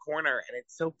around the corner, and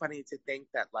it's so funny to think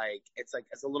that like it's like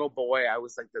as a little boy I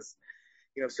was like this,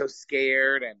 so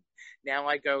scared, and now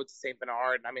I go to St.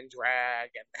 Bernard and I'm in drag,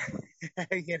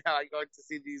 and I go to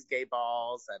see these gay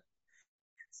balls, and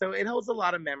so it holds a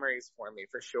lot of memories for me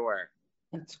for sure.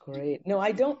 That's great. No,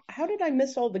 I don't. How did I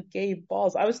miss all the gay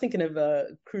balls? I was thinking of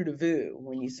Crew de Vue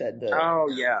when you said the. Oh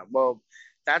yeah, well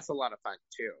that's a lot of fun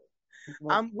too.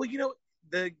 Well,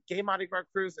 the Gay Mardi Gras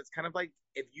cruise, it's kind of like,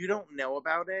 if you don't know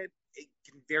about it, it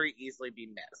can very easily be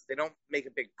missed. They don't make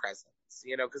a big presence,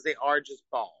 because they are just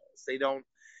balls. They don't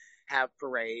have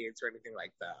parades or anything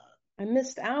like that. I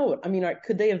missed out. I mean,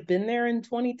 could they have been there in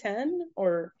 2010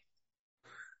 or?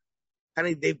 I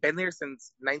mean, they've been there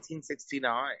since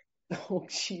 1969. Oh,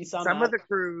 jeez. Some of the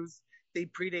crews, they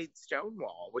predate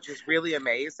Stonewall, which is really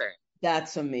amazing.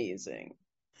 That's amazing.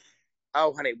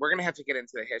 Oh, honey, we're gonna have to get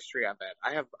into the history of it.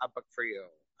 I have a book for you.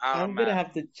 I'm gonna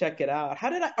have to check it out.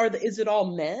 Is it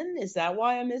all men? Is that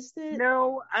why I missed it?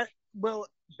 No, well,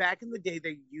 back in the day,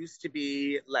 there used to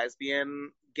be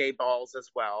lesbian gay balls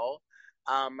as well.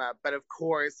 But of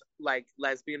course, like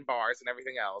lesbian bars and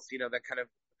everything else, that kind of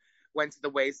went to the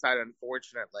wayside,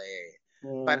 unfortunately.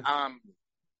 But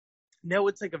no,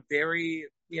 it's like a very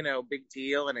big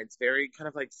deal, and it's very kind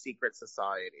of like secret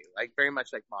society, like very much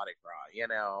like Mardi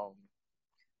Gras.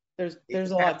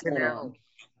 There's a lot going on.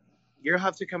 You'll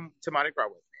have to come to Mardi Gras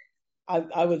with me.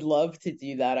 I would love to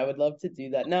do that. I would love to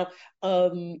do that. Now,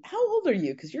 how old are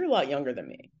you? Because you're a lot younger than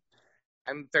me.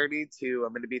 I'm 32.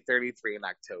 I'm going to be 33 in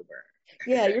October.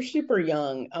 Yeah, you're super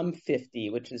young. I'm 50,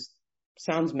 which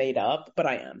sounds made up, but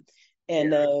I am.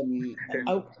 And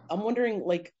I'm wondering,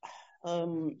 like,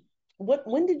 when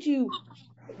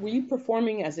were you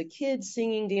performing as a kid,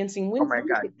 singing, dancing? Oh my When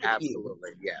God, did it hit you?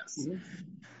 absolutely, yes. Mm-hmm.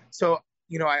 So,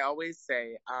 I always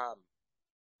say,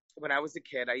 when I was a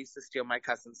kid, I used to steal my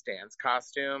cousin's dance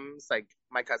costumes. Like,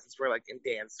 my cousins were like in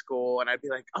dance school, and I'd be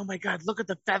like, oh my God, look at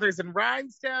the feathers and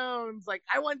rhinestones. Like,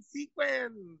 I want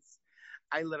sequins.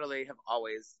 I literally have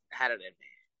always had it in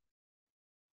me.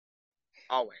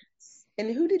 Always.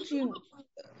 And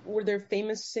were there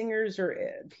famous singers or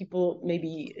people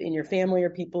maybe in your family or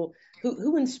people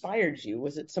who inspired you?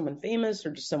 Was it someone famous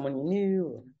or just someone you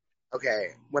knew? Okay.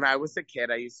 When I was a kid,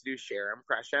 I used to do Cher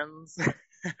impressions.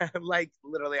 Like,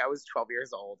 literally, I was 12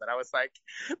 years old, and I was like,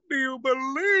 do you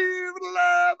believe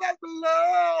love at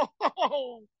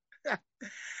below?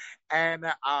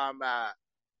 And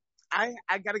I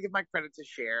gotta give my credit to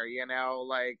Cher,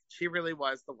 like, she really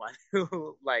was the one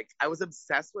who, like, I was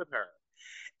obsessed with her.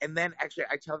 And then, actually,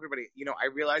 I tell everybody, I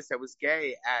realized I was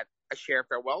gay at a Cher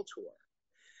farewell tour.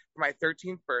 For my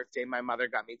 13th birthday, my mother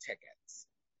got me tickets.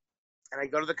 And I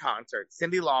go to the concert.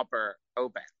 Cyndi Lauper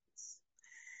opens.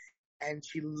 And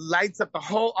she lights up the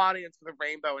whole audience with a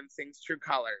rainbow and sings True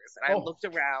Colors. And I looked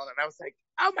around and I was like,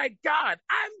 oh my God,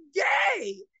 I'm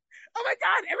gay. Oh my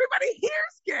God, everybody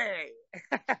here's gay.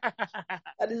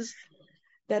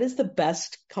 That is the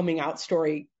best coming out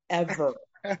story ever.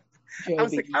 Jobie. I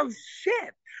was like, oh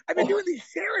shit. I've been doing these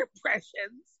Cher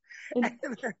impressions.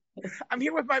 I'm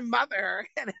here with my mother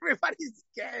and everybody's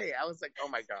gay. I was like, oh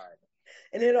my God.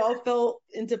 And it all fell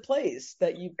into place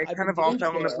that you. It kind of all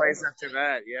fell into place after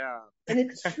that, yeah. And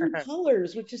it's True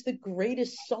Colors, which is the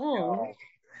greatest song.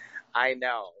 I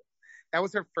know. That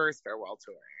was her first farewell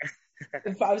tour.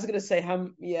 If I was going to say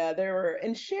there were,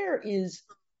 and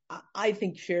I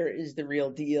think Cher is the real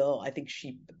deal. I think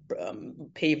she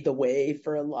paved the way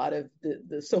for a lot of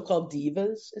the so-called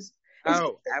divas. Is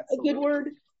absolutely. A good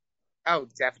word? Oh,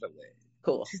 definitely.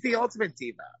 Cool. She's the ultimate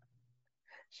diva.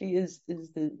 She is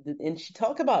and she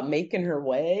talk about making her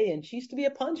way, and she used to be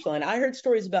a punchline. I heard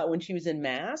stories about when she was in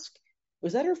Mask.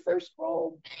 Was that her first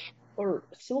role? Or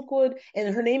Silkwood?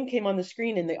 And her name came on the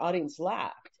screen and the audience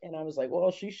laughed. And I was like,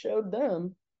 well, she showed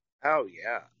them. Oh,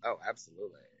 yeah. Oh,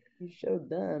 absolutely. She showed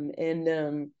them.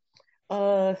 And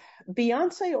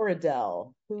Beyonce or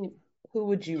Adele? Who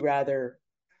would you rather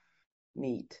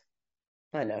meet?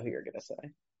 I know who you're going to say.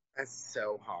 That's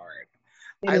so hard.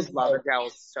 I love Adele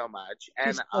so much.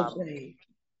 And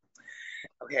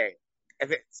okay,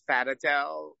 if it's Fat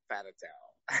Adele.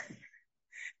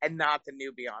 And not the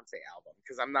new Beyonce album,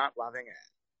 because I'm not loving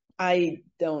it. I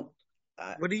don't.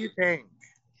 What do you think?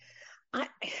 I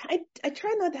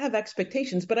try not to have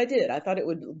expectations, but I did. I thought it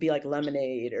would be like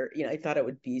Lemonade, or I thought it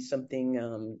would be something.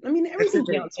 I mean, everything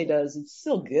Beyonce does, it's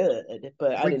still good,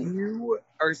 but I didn't. You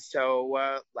are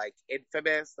so like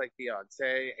infamous, like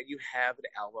Beyonce, and you have an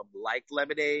album like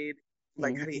Lemonade.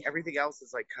 Like, honey, everything else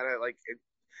is like kind of like.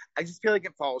 I just feel like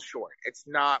it falls short. It's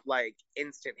not like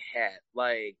instant hit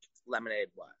like Lemonade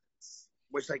was,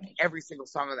 which like every single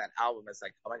song on that album is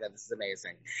like, oh my God, this is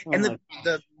amazing. And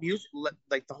the music,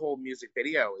 like the whole music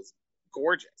video is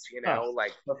gorgeous,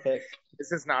 like perfect.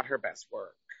 This is not her best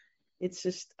work. It's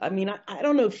just, I mean, I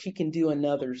don't know if she can do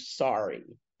another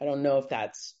Sorry. I don't know if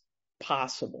that's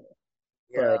possible.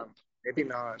 Yeah, but maybe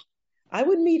not. I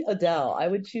would meet Adele. I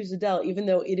would choose Adele, even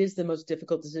though it is the most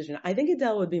difficult decision. I think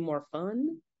Adele would be more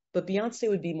fun, but Beyonce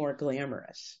would be more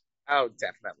glamorous. Oh,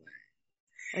 definitely.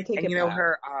 I take and it back.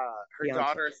 her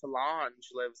daughter Solange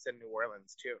lives in New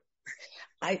Orleans too.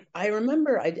 I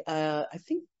remember. I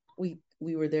think we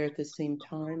were there at the same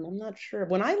time. I'm not sure.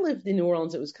 When I lived in New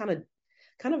Orleans, it was kind of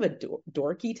a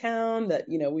dorky town that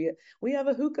we have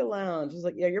a hookah lounge. It's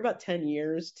like, yeah, you're about 10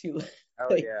 years too.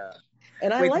 Oh yeah.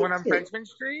 And I liked liked one on Frenchman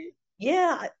Street.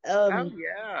 Yeah. Oh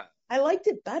yeah. I liked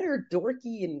it better,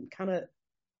 dorky and kind of.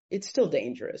 It's still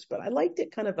dangerous, but I liked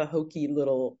it kind of a hokey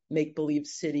little make-believe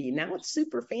city. Now it's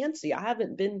super fancy. I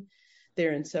haven't been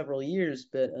there in several years,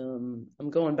 but I'm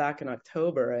going back in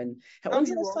October. And when's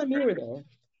the last time you were there?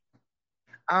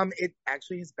 It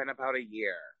actually has been about a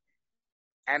year,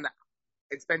 and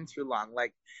it's been too long.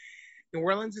 Like, New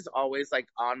Orleans is always like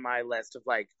on my list of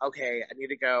like, okay, I need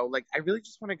to go. Like, I really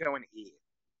just want to go and eat.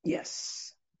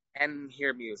 Yes. and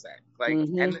hear music. Like,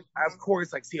 and of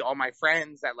course, like, see all my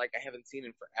friends that, like, I haven't seen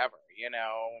in forever, you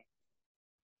know?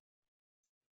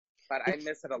 But I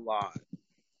miss it a lot.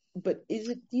 But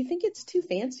do you think it's too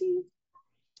fancy?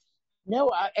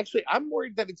 No, actually, I'm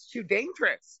worried that it's too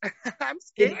dangerous. I'm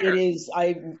scared. It is.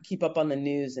 I keep up on the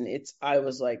news, and I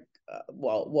was like,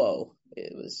 well, whoa.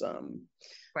 It was,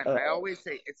 I always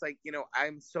say, it's like, you know,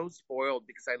 I'm so spoiled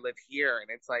because I live here, and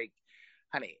it's like,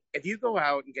 honey, if you go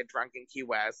out and get drunk in Key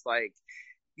West, like,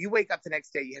 you wake up the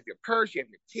next day, you have your purse, you have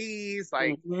your keys,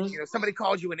 like, you know, somebody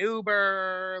calls you an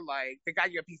Uber, like, they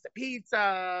got you a piece of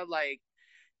pizza, like,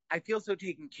 I feel so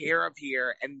taken care of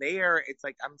here. And there, it's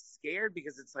like, I'm scared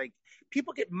because it's like,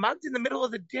 people get mugged in the middle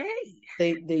of the day.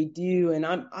 They do, and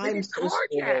I'm so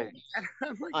spoiled.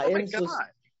 I'm like, oh my God.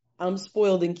 I'm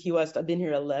spoiled in Key West. I've been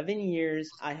here 11 years.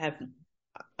 I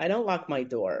don't lock my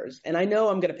doors, and I know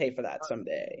I'm going to pay for that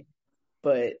someday,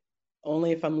 but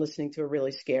only if I'm listening to a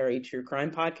really scary true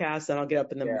crime podcast. Then I'll get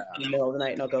up in the middle of the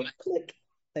night and I'll go click.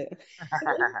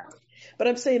 But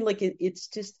I'm saying, like, it's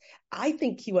just, I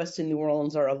think Key West and New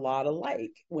Orleans are a lot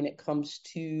alike when it comes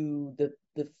to the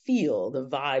feel, the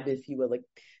vibe, if you will. Like,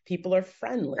 people are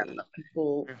friendly.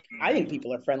 I think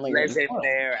people are friendly.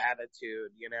 Laissez-faire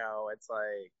attitude, you know. It's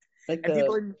like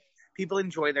and people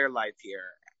enjoy their life here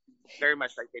very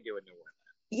much like they do in New Orleans.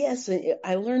 Yes,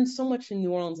 I learned so much in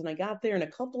New Orleans, and I got there, and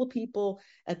a couple of people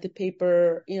at the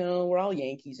paper, you know, we're all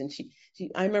Yankees, and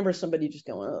I remember somebody just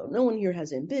going, "Oh, no one here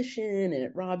has ambition, and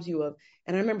it robs you of."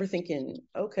 And I remember thinking,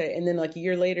 okay, and then like a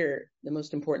year later, the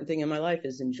most important thing in my life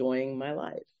is enjoying my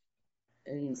life,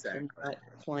 and not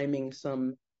climbing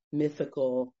some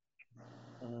mythical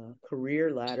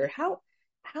career ladder. How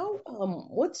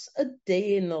what's a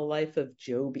day in the life of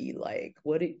Jobie like?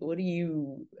 How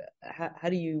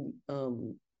do you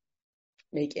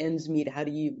make ends meet? How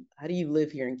do you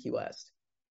live here in Key West?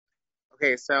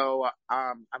 Okay, so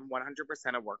I'm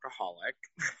 100% a workaholic,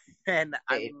 and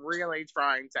I'm really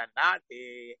trying to not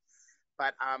be.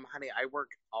 But honey, I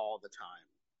work all the time,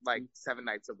 like 7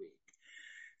 nights a week.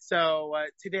 So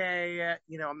today,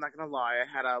 you know, I'm not gonna lie, I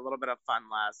had a little bit of fun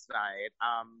last night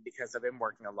because I've been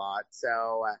working a lot.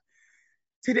 So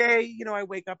today, you know, I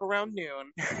wake up around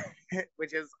noon,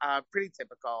 which is pretty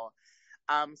typical.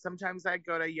 Sometimes I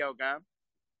go to yoga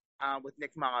with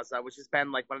Nick Mazza, which has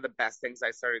been like one of the best things I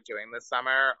started doing this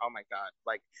summer. Oh my God,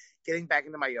 like getting back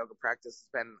into my yoga practice has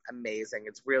been amazing.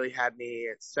 It's really had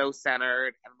me so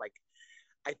centered, and like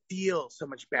I feel so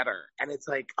much better. And it's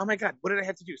like, oh my God, what did I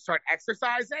have to do? Start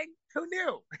exercising? Who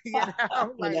knew? You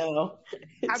know, like, how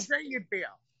great you'd feel.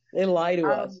 They lie to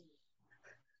us.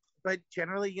 But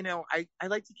generally, you know, I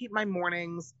like to keep my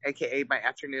mornings, aka my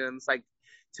afternoons, like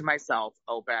to myself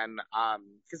open,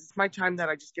 because it's my time that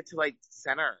I just get to like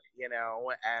center, you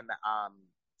know, and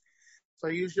so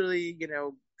I usually, you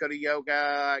know, go to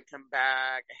yoga, come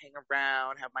back, hang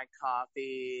around, have my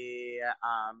coffee,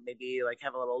 maybe like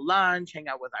have a little lunch, hang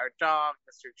out with our dog,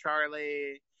 Mr.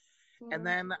 Charlie. And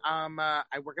then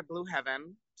I work at Blue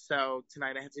Heaven, so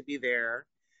tonight I have to be there.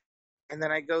 And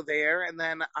then I go there, and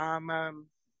then I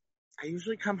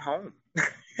usually come home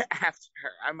after.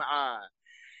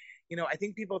 You know, I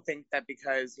think people think that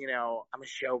because, you know, I'm a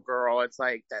showgirl, it's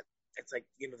like,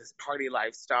 you know, this party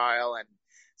lifestyle, and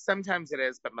sometimes it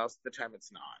is, but most of the time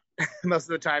it's not. Most of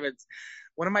the time it's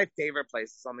one of my favorite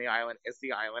places on the island is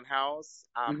the Island House.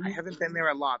 I haven't been there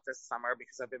a lot this summer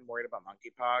because I've been worried about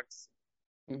monkeypox.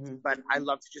 But I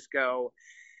love to just go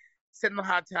sit in the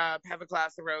hot tub, have a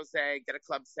glass of rosé, get a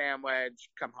club sandwich,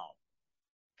 come home.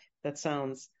 That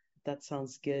sounds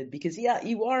good, because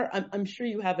you are. I'm sure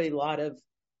you have a lot of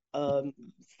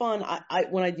fun. I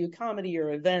when I do comedy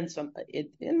or events,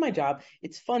 in my job,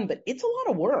 it's fun, but it's a lot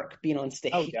of work being on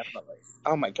stage. Oh, definitely.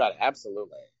 Oh my God,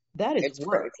 absolutely. That is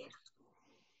work. Crazy.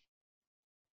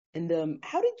 And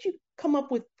how did you come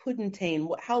up with Puddin'Tain?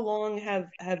 How long have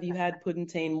you had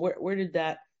Puddin'Tain? Where did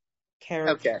that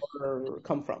character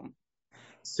come from?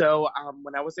 So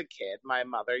when I was a kid, my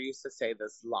mother used to say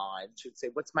this line. She would say,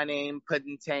 "What's my name?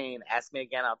 Puddin'Tain. Ask me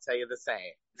again, I'll tell you the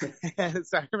same."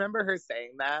 So I remember her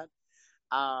saying that.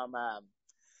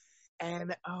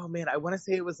 And oh man, I want to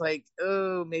say it was like,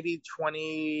 maybe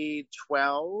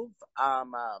 2012.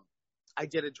 I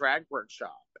did a drag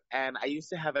workshop, and I used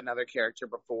to have another character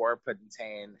before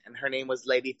Puddin'Tain, and her name was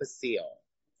Lady Facile,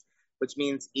 which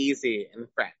means easy in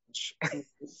French.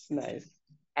 Nice.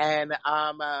 And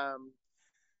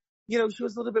you know, she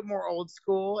was a little bit more old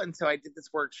school, and so I did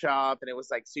this workshop, and it was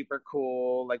like super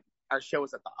cool. Like, our show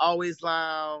was at the Always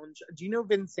Lounge. Do you know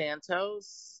Vin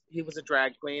Santos? He was a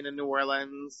drag queen in New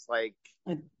Orleans. Like,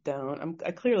 I don't.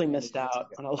 I clearly missed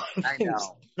out on a lot of things. I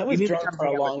know. I was drunk for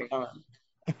a long time.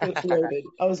 Loaded.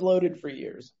 I was loaded for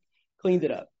years. Cleaned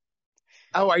it up.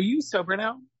 Oh, are you sober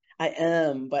now? I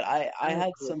am, but I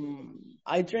had cool.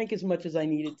 I drank as much as I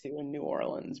needed to in New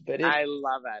Orleans, but I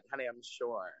love it, honey, I'm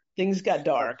sure. things got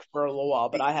dark for a little while,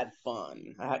 but I had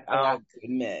fun. I have to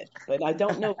admit, but I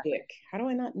don't know Vic. How do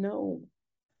I not know?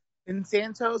 And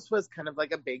Santos was kind of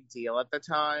like a big deal at the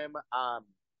time.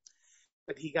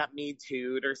 But he got Me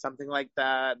Too'd or something like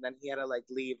that. And then he had to like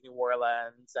leave New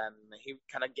Orleans and he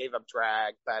kind of gave up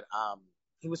drag. But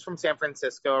he was from San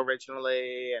Francisco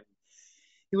originally and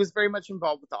he was very much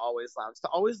involved with the Always Lounge. The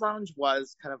Always Lounge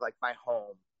was kind of like my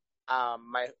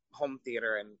home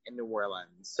theater in New Orleans.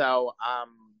 So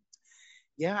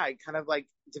yeah, I kind of like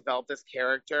developed this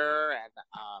character and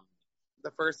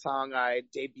the first song I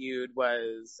debuted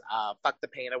was Fuck the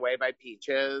Pain Away by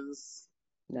Peaches.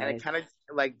 Nice. And it kind of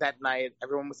like that night,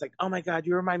 everyone was like, "Oh my God,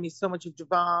 you remind me so much of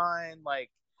Divine. Like,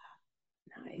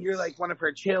 nice. You're like one of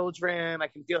her children. I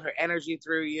can feel her energy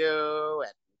through you."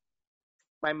 And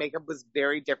my makeup was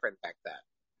very different back then.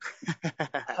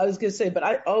 I was gonna say,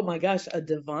 but oh my gosh, a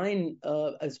Divine,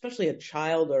 especially a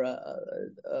child or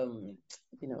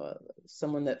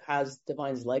someone that has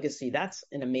Divine's legacy. That's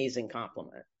an amazing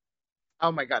compliment.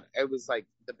 Oh my God, it was like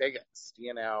the biggest.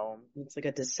 It's like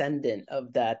a descendant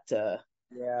of that.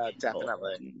 Yeah,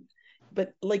 definitely.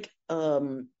 But like, I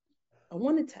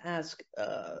wanted to ask,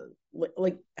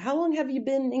 like, how long have you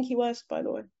been in Key West, by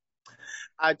the way?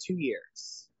 2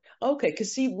 years. Okay,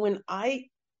 because see,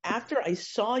 after I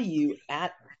saw you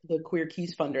at the Queer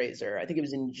Keys fundraiser, I think it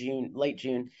was in June, late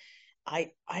June,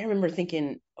 I remember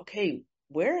thinking, okay,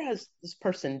 where has this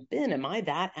person been? Am I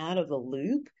that out of the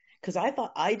loop? Because I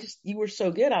thought you were so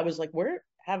good. I was like, where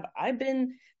have I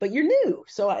been? But you're new,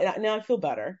 so now I feel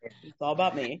better. It's all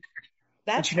about me.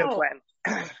 That's how. Gwen,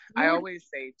 I always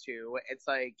say too, it's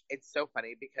like it's so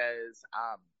funny because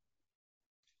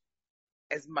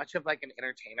as much of like an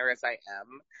entertainer as I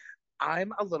am,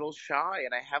 I'm a little shy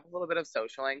and I have a little bit of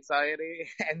social anxiety,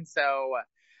 and so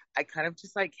I kind of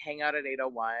just like hang out at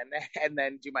 801 and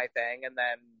then do my thing, and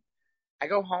then I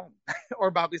go home or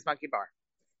Bobby's Monkey Bar.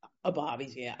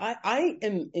 Bobby's, yeah. I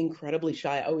am incredibly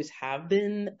shy. I always have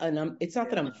been, and it's not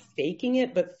that I'm faking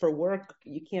it, but for work,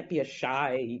 you can't be a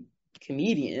shy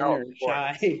comedian or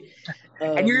shy.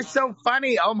 And you're so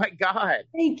funny. Oh my God.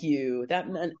 Thank you.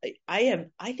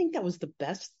 I think that was the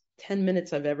best 10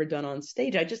 minutes I've ever done on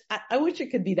stage. I wish it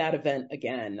could be that event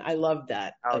again. I loved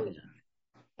that event.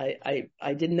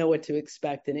 I didn't know what to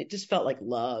expect, and it just felt like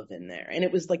love in there. And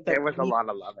it was like there was a lot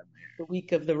of love in there. The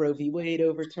week of the Roe v. Wade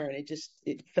overturn,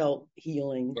 it felt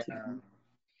healing to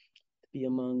be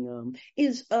among.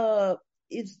 Is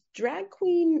drag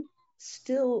queen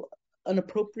still an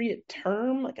appropriate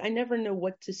term? Like, I never know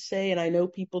what to say, and I know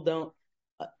people don't.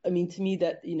 I mean, to me,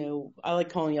 that I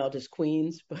like calling y'all just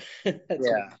queens, but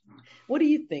what do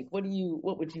you think? What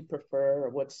would you prefer?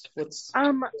 What's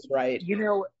right?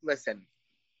 Listen.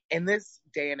 In this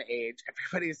day and age,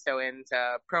 everybody's so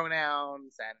into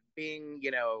pronouns and being,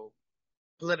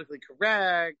 politically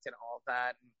correct and all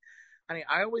that. And, honey,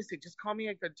 I always say, just call me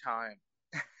a good time.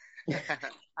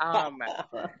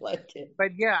 Like it.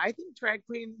 But yeah, I think drag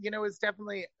queen, is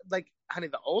definitely like, honey,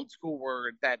 the old school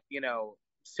word that,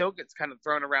 still gets kind of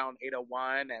thrown around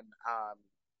 801 and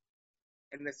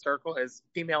in this circle is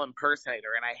female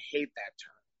impersonator. And I hate that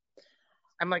term.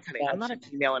 I'm like, honey, I'm not a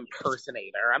female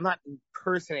impersonator. I'm not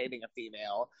impersonating a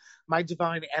female. My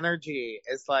divine energy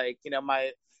is like,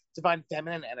 my divine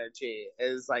feminine energy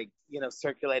is like,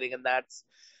 circulating. And that's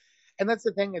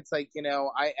the thing. It's like,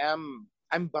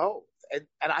 I'm both. And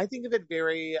I think of it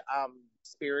very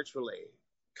spiritually,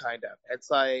 kind of. It's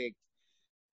like,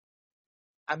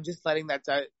 I'm just letting that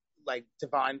like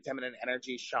divine feminine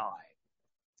energy shine.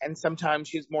 And sometimes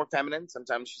she's more feminine.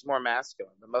 Sometimes she's more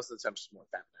masculine. But most of the time she's more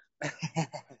feminine.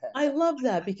 I love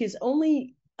that because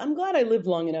I'm glad I lived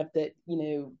long enough that,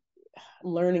 I'm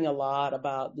learning a lot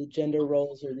about the gender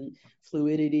roles or the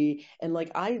fluidity. And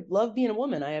like, I love being a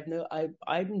woman. I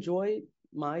enjoy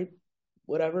my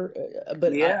whatever,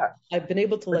 but I've been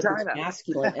able to let this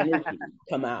masculine energy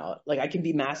come out. Like, I can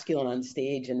be masculine on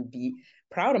stage and be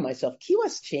proud of myself. Key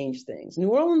West changed things. New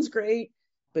Orleans, great.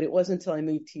 But it wasn't until I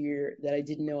moved here that I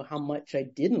didn't know how much I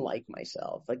didn't like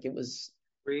myself. Like, it was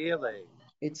really.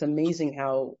 It's amazing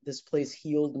how this place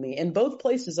healed me. And both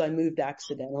places I moved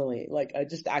accidentally. Like, I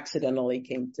just accidentally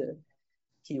came to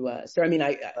Key West. Or, I mean,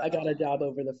 I got a job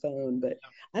over the phone, but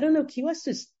I don't know. Key West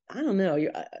is, I don't know.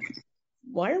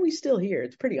 Why are we still here?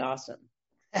 It's pretty awesome.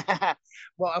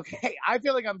 Well, okay. I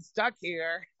feel like I'm stuck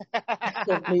here.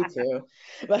 Me too.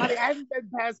 But I haven't been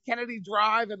past Kennedy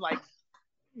Drive in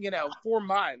 4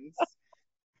 months.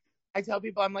 I tell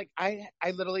people, I'm like, I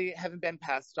literally haven't been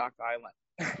past Stock Island.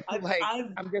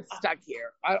 I'm just stuck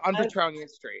here on Petronia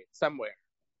Street somewhere.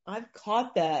 I've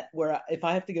caught that where if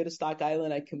I have to go to Stock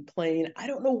Island, I complain. I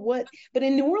don't know what, but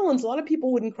in New Orleans, a lot of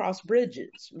people wouldn't cross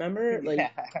bridges. Remember,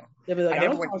 like they'd be like, I "I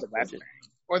never don't went to cross the West bridges."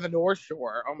 Bank or the North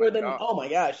Shore. Oh my god! Oh my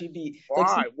gosh, you'd be it's like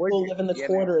some Why would people you? live in the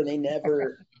quarter and they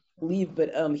never leave. But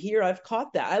here I've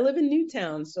caught that. I live in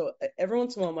Newtown, so every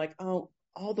once in a while I'm like, oh,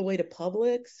 all the way to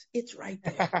Publix, it's right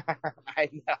there. I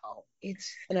know.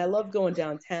 And I love going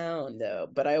downtown though,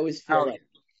 but I always feel like,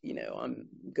 I'm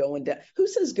going down. Who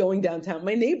says going downtown?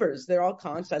 My neighbors, they're all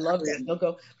conks. I love them. They'll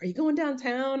go, "Are you going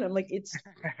downtown?" I'm like, it's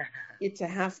a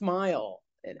half mile.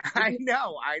 I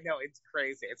know. It's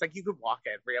crazy. It's like you could walk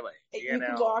it, really. You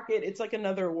can walk it. It's like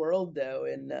another world, though.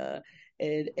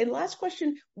 And last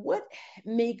question: what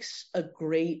makes a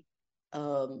great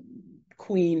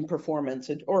queen performance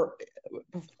or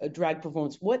a drag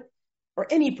performance? Or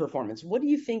any performance? What do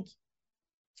you think?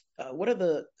 What are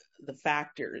the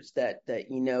factors that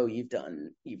you've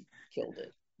done? You've killed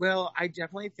it. Well, I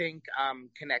definitely think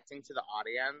connecting to the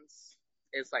audience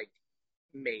is like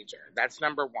major. That's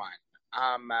number one.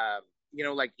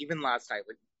 Like even last night,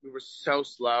 like we were so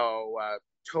slow,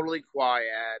 totally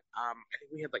quiet. I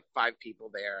think we had like 5 people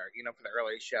there, for the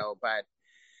early show, but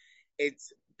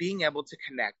it's being able to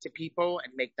connect to people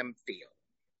and make them feel.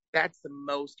 That's the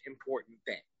most important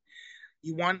thing.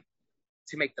 You want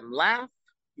to make them laugh,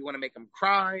 you want to make them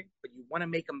cry, but you want to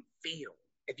make them feel.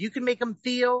 If you can make them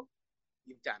feel,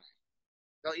 you've done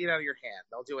it. They'll eat out of your hand.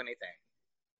 They'll do anything.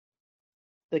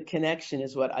 The connection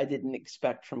is what I didn't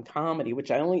expect from comedy,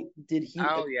 which I only did here.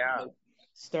 Oh, yeah.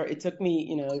 It took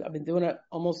me, I've been doing it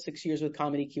almost 6 years with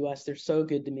Comedy QS. They're so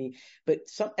good to me. But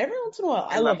every once in a while,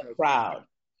 I love a crowd.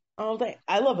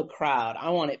 I love a crowd. I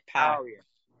want it packed. Oh, yeah.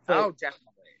 So definitely.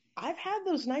 I've had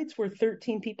those nights where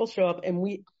 13 people show up and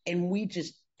we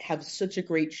just have such a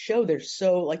great show. They're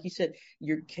so, like you said,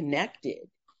 you're connected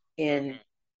and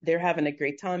they're having a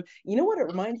great time. You know what it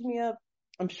reminds me of?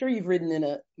 I'm sure you've ridden in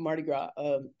a Mardi Gras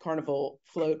carnival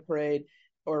float parade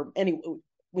or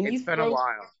It's been a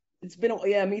while. It's been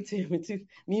me too.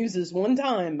 Muses one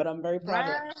time, but I'm very proud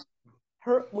of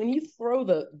her. When you throw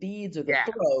the beads or the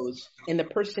throws and the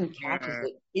person catches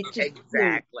it just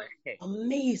exactly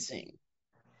amazing.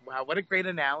 Wow, what a great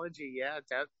analogy. Yeah,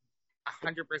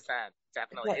 100%,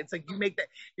 definitely. It's like you make that.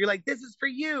 You're like, this is for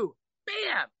you.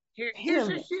 Bam. Here's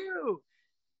your shoe.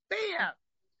 Bam.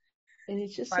 And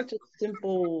it's just such a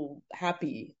simple,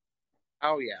 happy.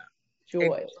 Oh yeah.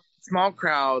 Joy. Small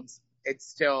crowds.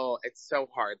 It's so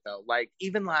hard though. Like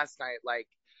even last night, like,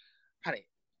 honey,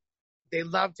 they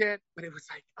loved it, but it was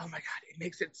like, oh my God, it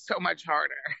makes it so much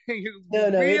harder. You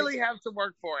really have to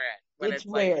work for it when it's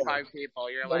like 5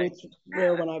 people. You're like, it's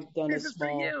rare when I've done a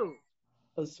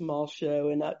small show.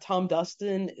 And Tom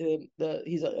Dustin,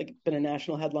 he's been a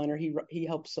national headliner. He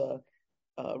helps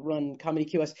run Comedy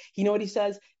QS. You know what he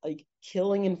says? Like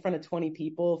killing in front of 20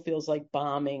 people feels like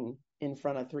bombing in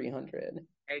front of 300.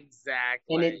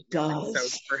 Exactly. And it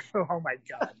does. So true. Oh my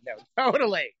God, no,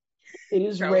 totally. It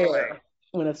is rare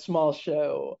when a small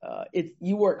show.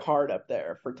 You work hard up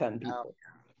there for 10 people. Oh, yeah.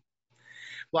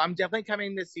 Well, I'm definitely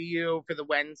coming to see you for the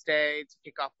Wednesday to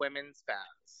kick off Women's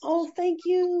Fest. Oh, thank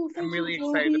you. I'm really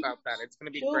excited about that. It's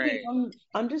going to be great.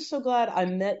 I'm just so glad I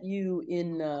met you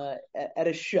at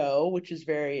a show, which is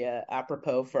very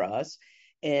apropos for us.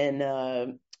 And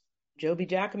Jobie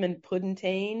Jacomine,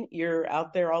 Puddintain, you're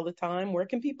out there all the time. Where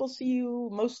can people see you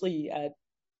mostly at?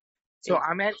 So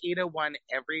I'm at 801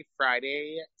 every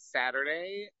Friday,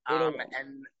 Saturday,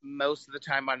 and most of the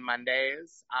time on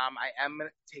Mondays. I am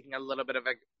taking a little bit of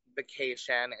a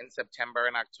vacation in September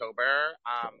and October.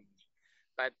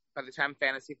 But by the time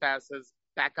Fantasy Fest is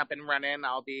back up and running,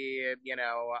 I'll be,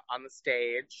 on the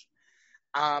stage.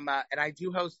 And I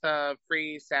do host the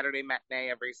free Saturday matinee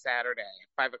every Saturday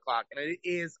at 5:00, and it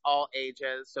is all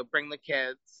ages. So bring the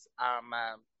kids.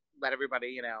 Let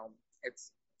everybody,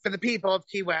 it's for the people of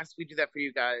Key West. We do that for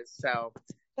you guys. So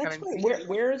that's great.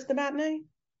 Where is the matinee?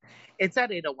 It's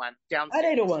at 801 downstairs.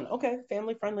 At 801. Okay,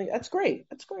 family friendly. That's great.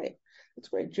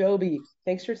 Jobie,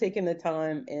 thanks for taking the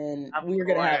time, and we're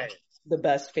gonna have the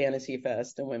best Fantasy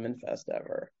Fest and Women Fest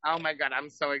ever. Oh my God,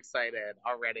 I'm so excited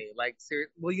already. Like,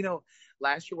 well,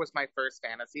 last year was my first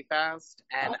Fantasy Fest,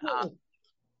 and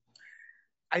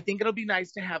I think it'll be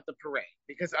nice to have the parade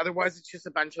because otherwise it's just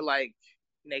a bunch of like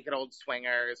naked old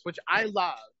swingers, which I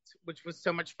loved, which was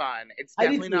so much fun. It's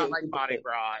definitely not like Mardi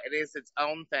Gras. It is its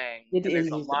own thing. There's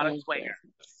a lot of swingers.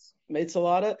 It's a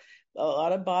lot of a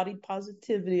lot of body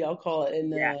positivity, I'll call it. And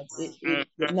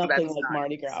nothing like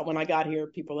Mardi Gras. When I got here,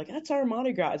 people were like, that's our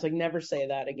Mardi Gras. It's like, never say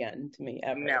that again to me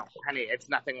ever. No, honey, it's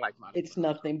nothing like Mardi Gras. It's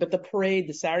nothing. But the parade,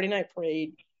 the Saturday night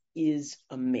parade, is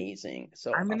amazing.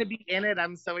 So I'm going to be in it.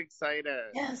 I'm so excited.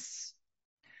 Yes.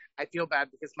 I feel bad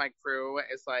because my crew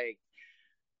is like,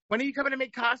 when are you coming to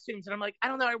make costumes? And I'm like, I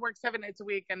don't know. I work 7 nights a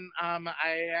week, and I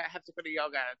have to go to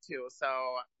yoga too. So,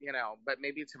 but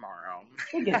maybe tomorrow.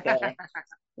 We'll get there.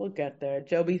 We'll get there.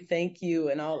 Jobie, thank you,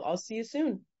 and I'll see you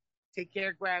soon. Take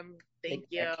care, Gwen. Thank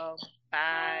you.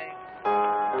 Bye.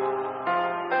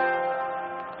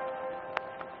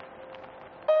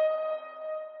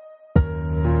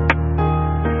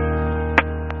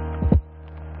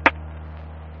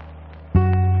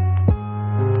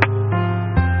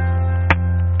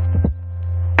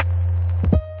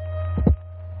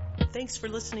 Thanks for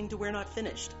listening to We're Not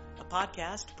Finished, a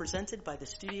podcast presented by the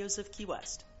Studios of Key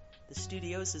West. The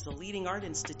Studios is a leading art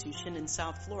institution in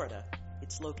South Florida.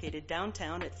 It's located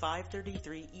downtown at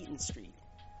 533 Eaton Street.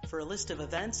 For a list of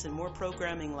events and more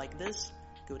programming like this,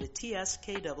 go to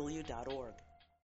tskw.org.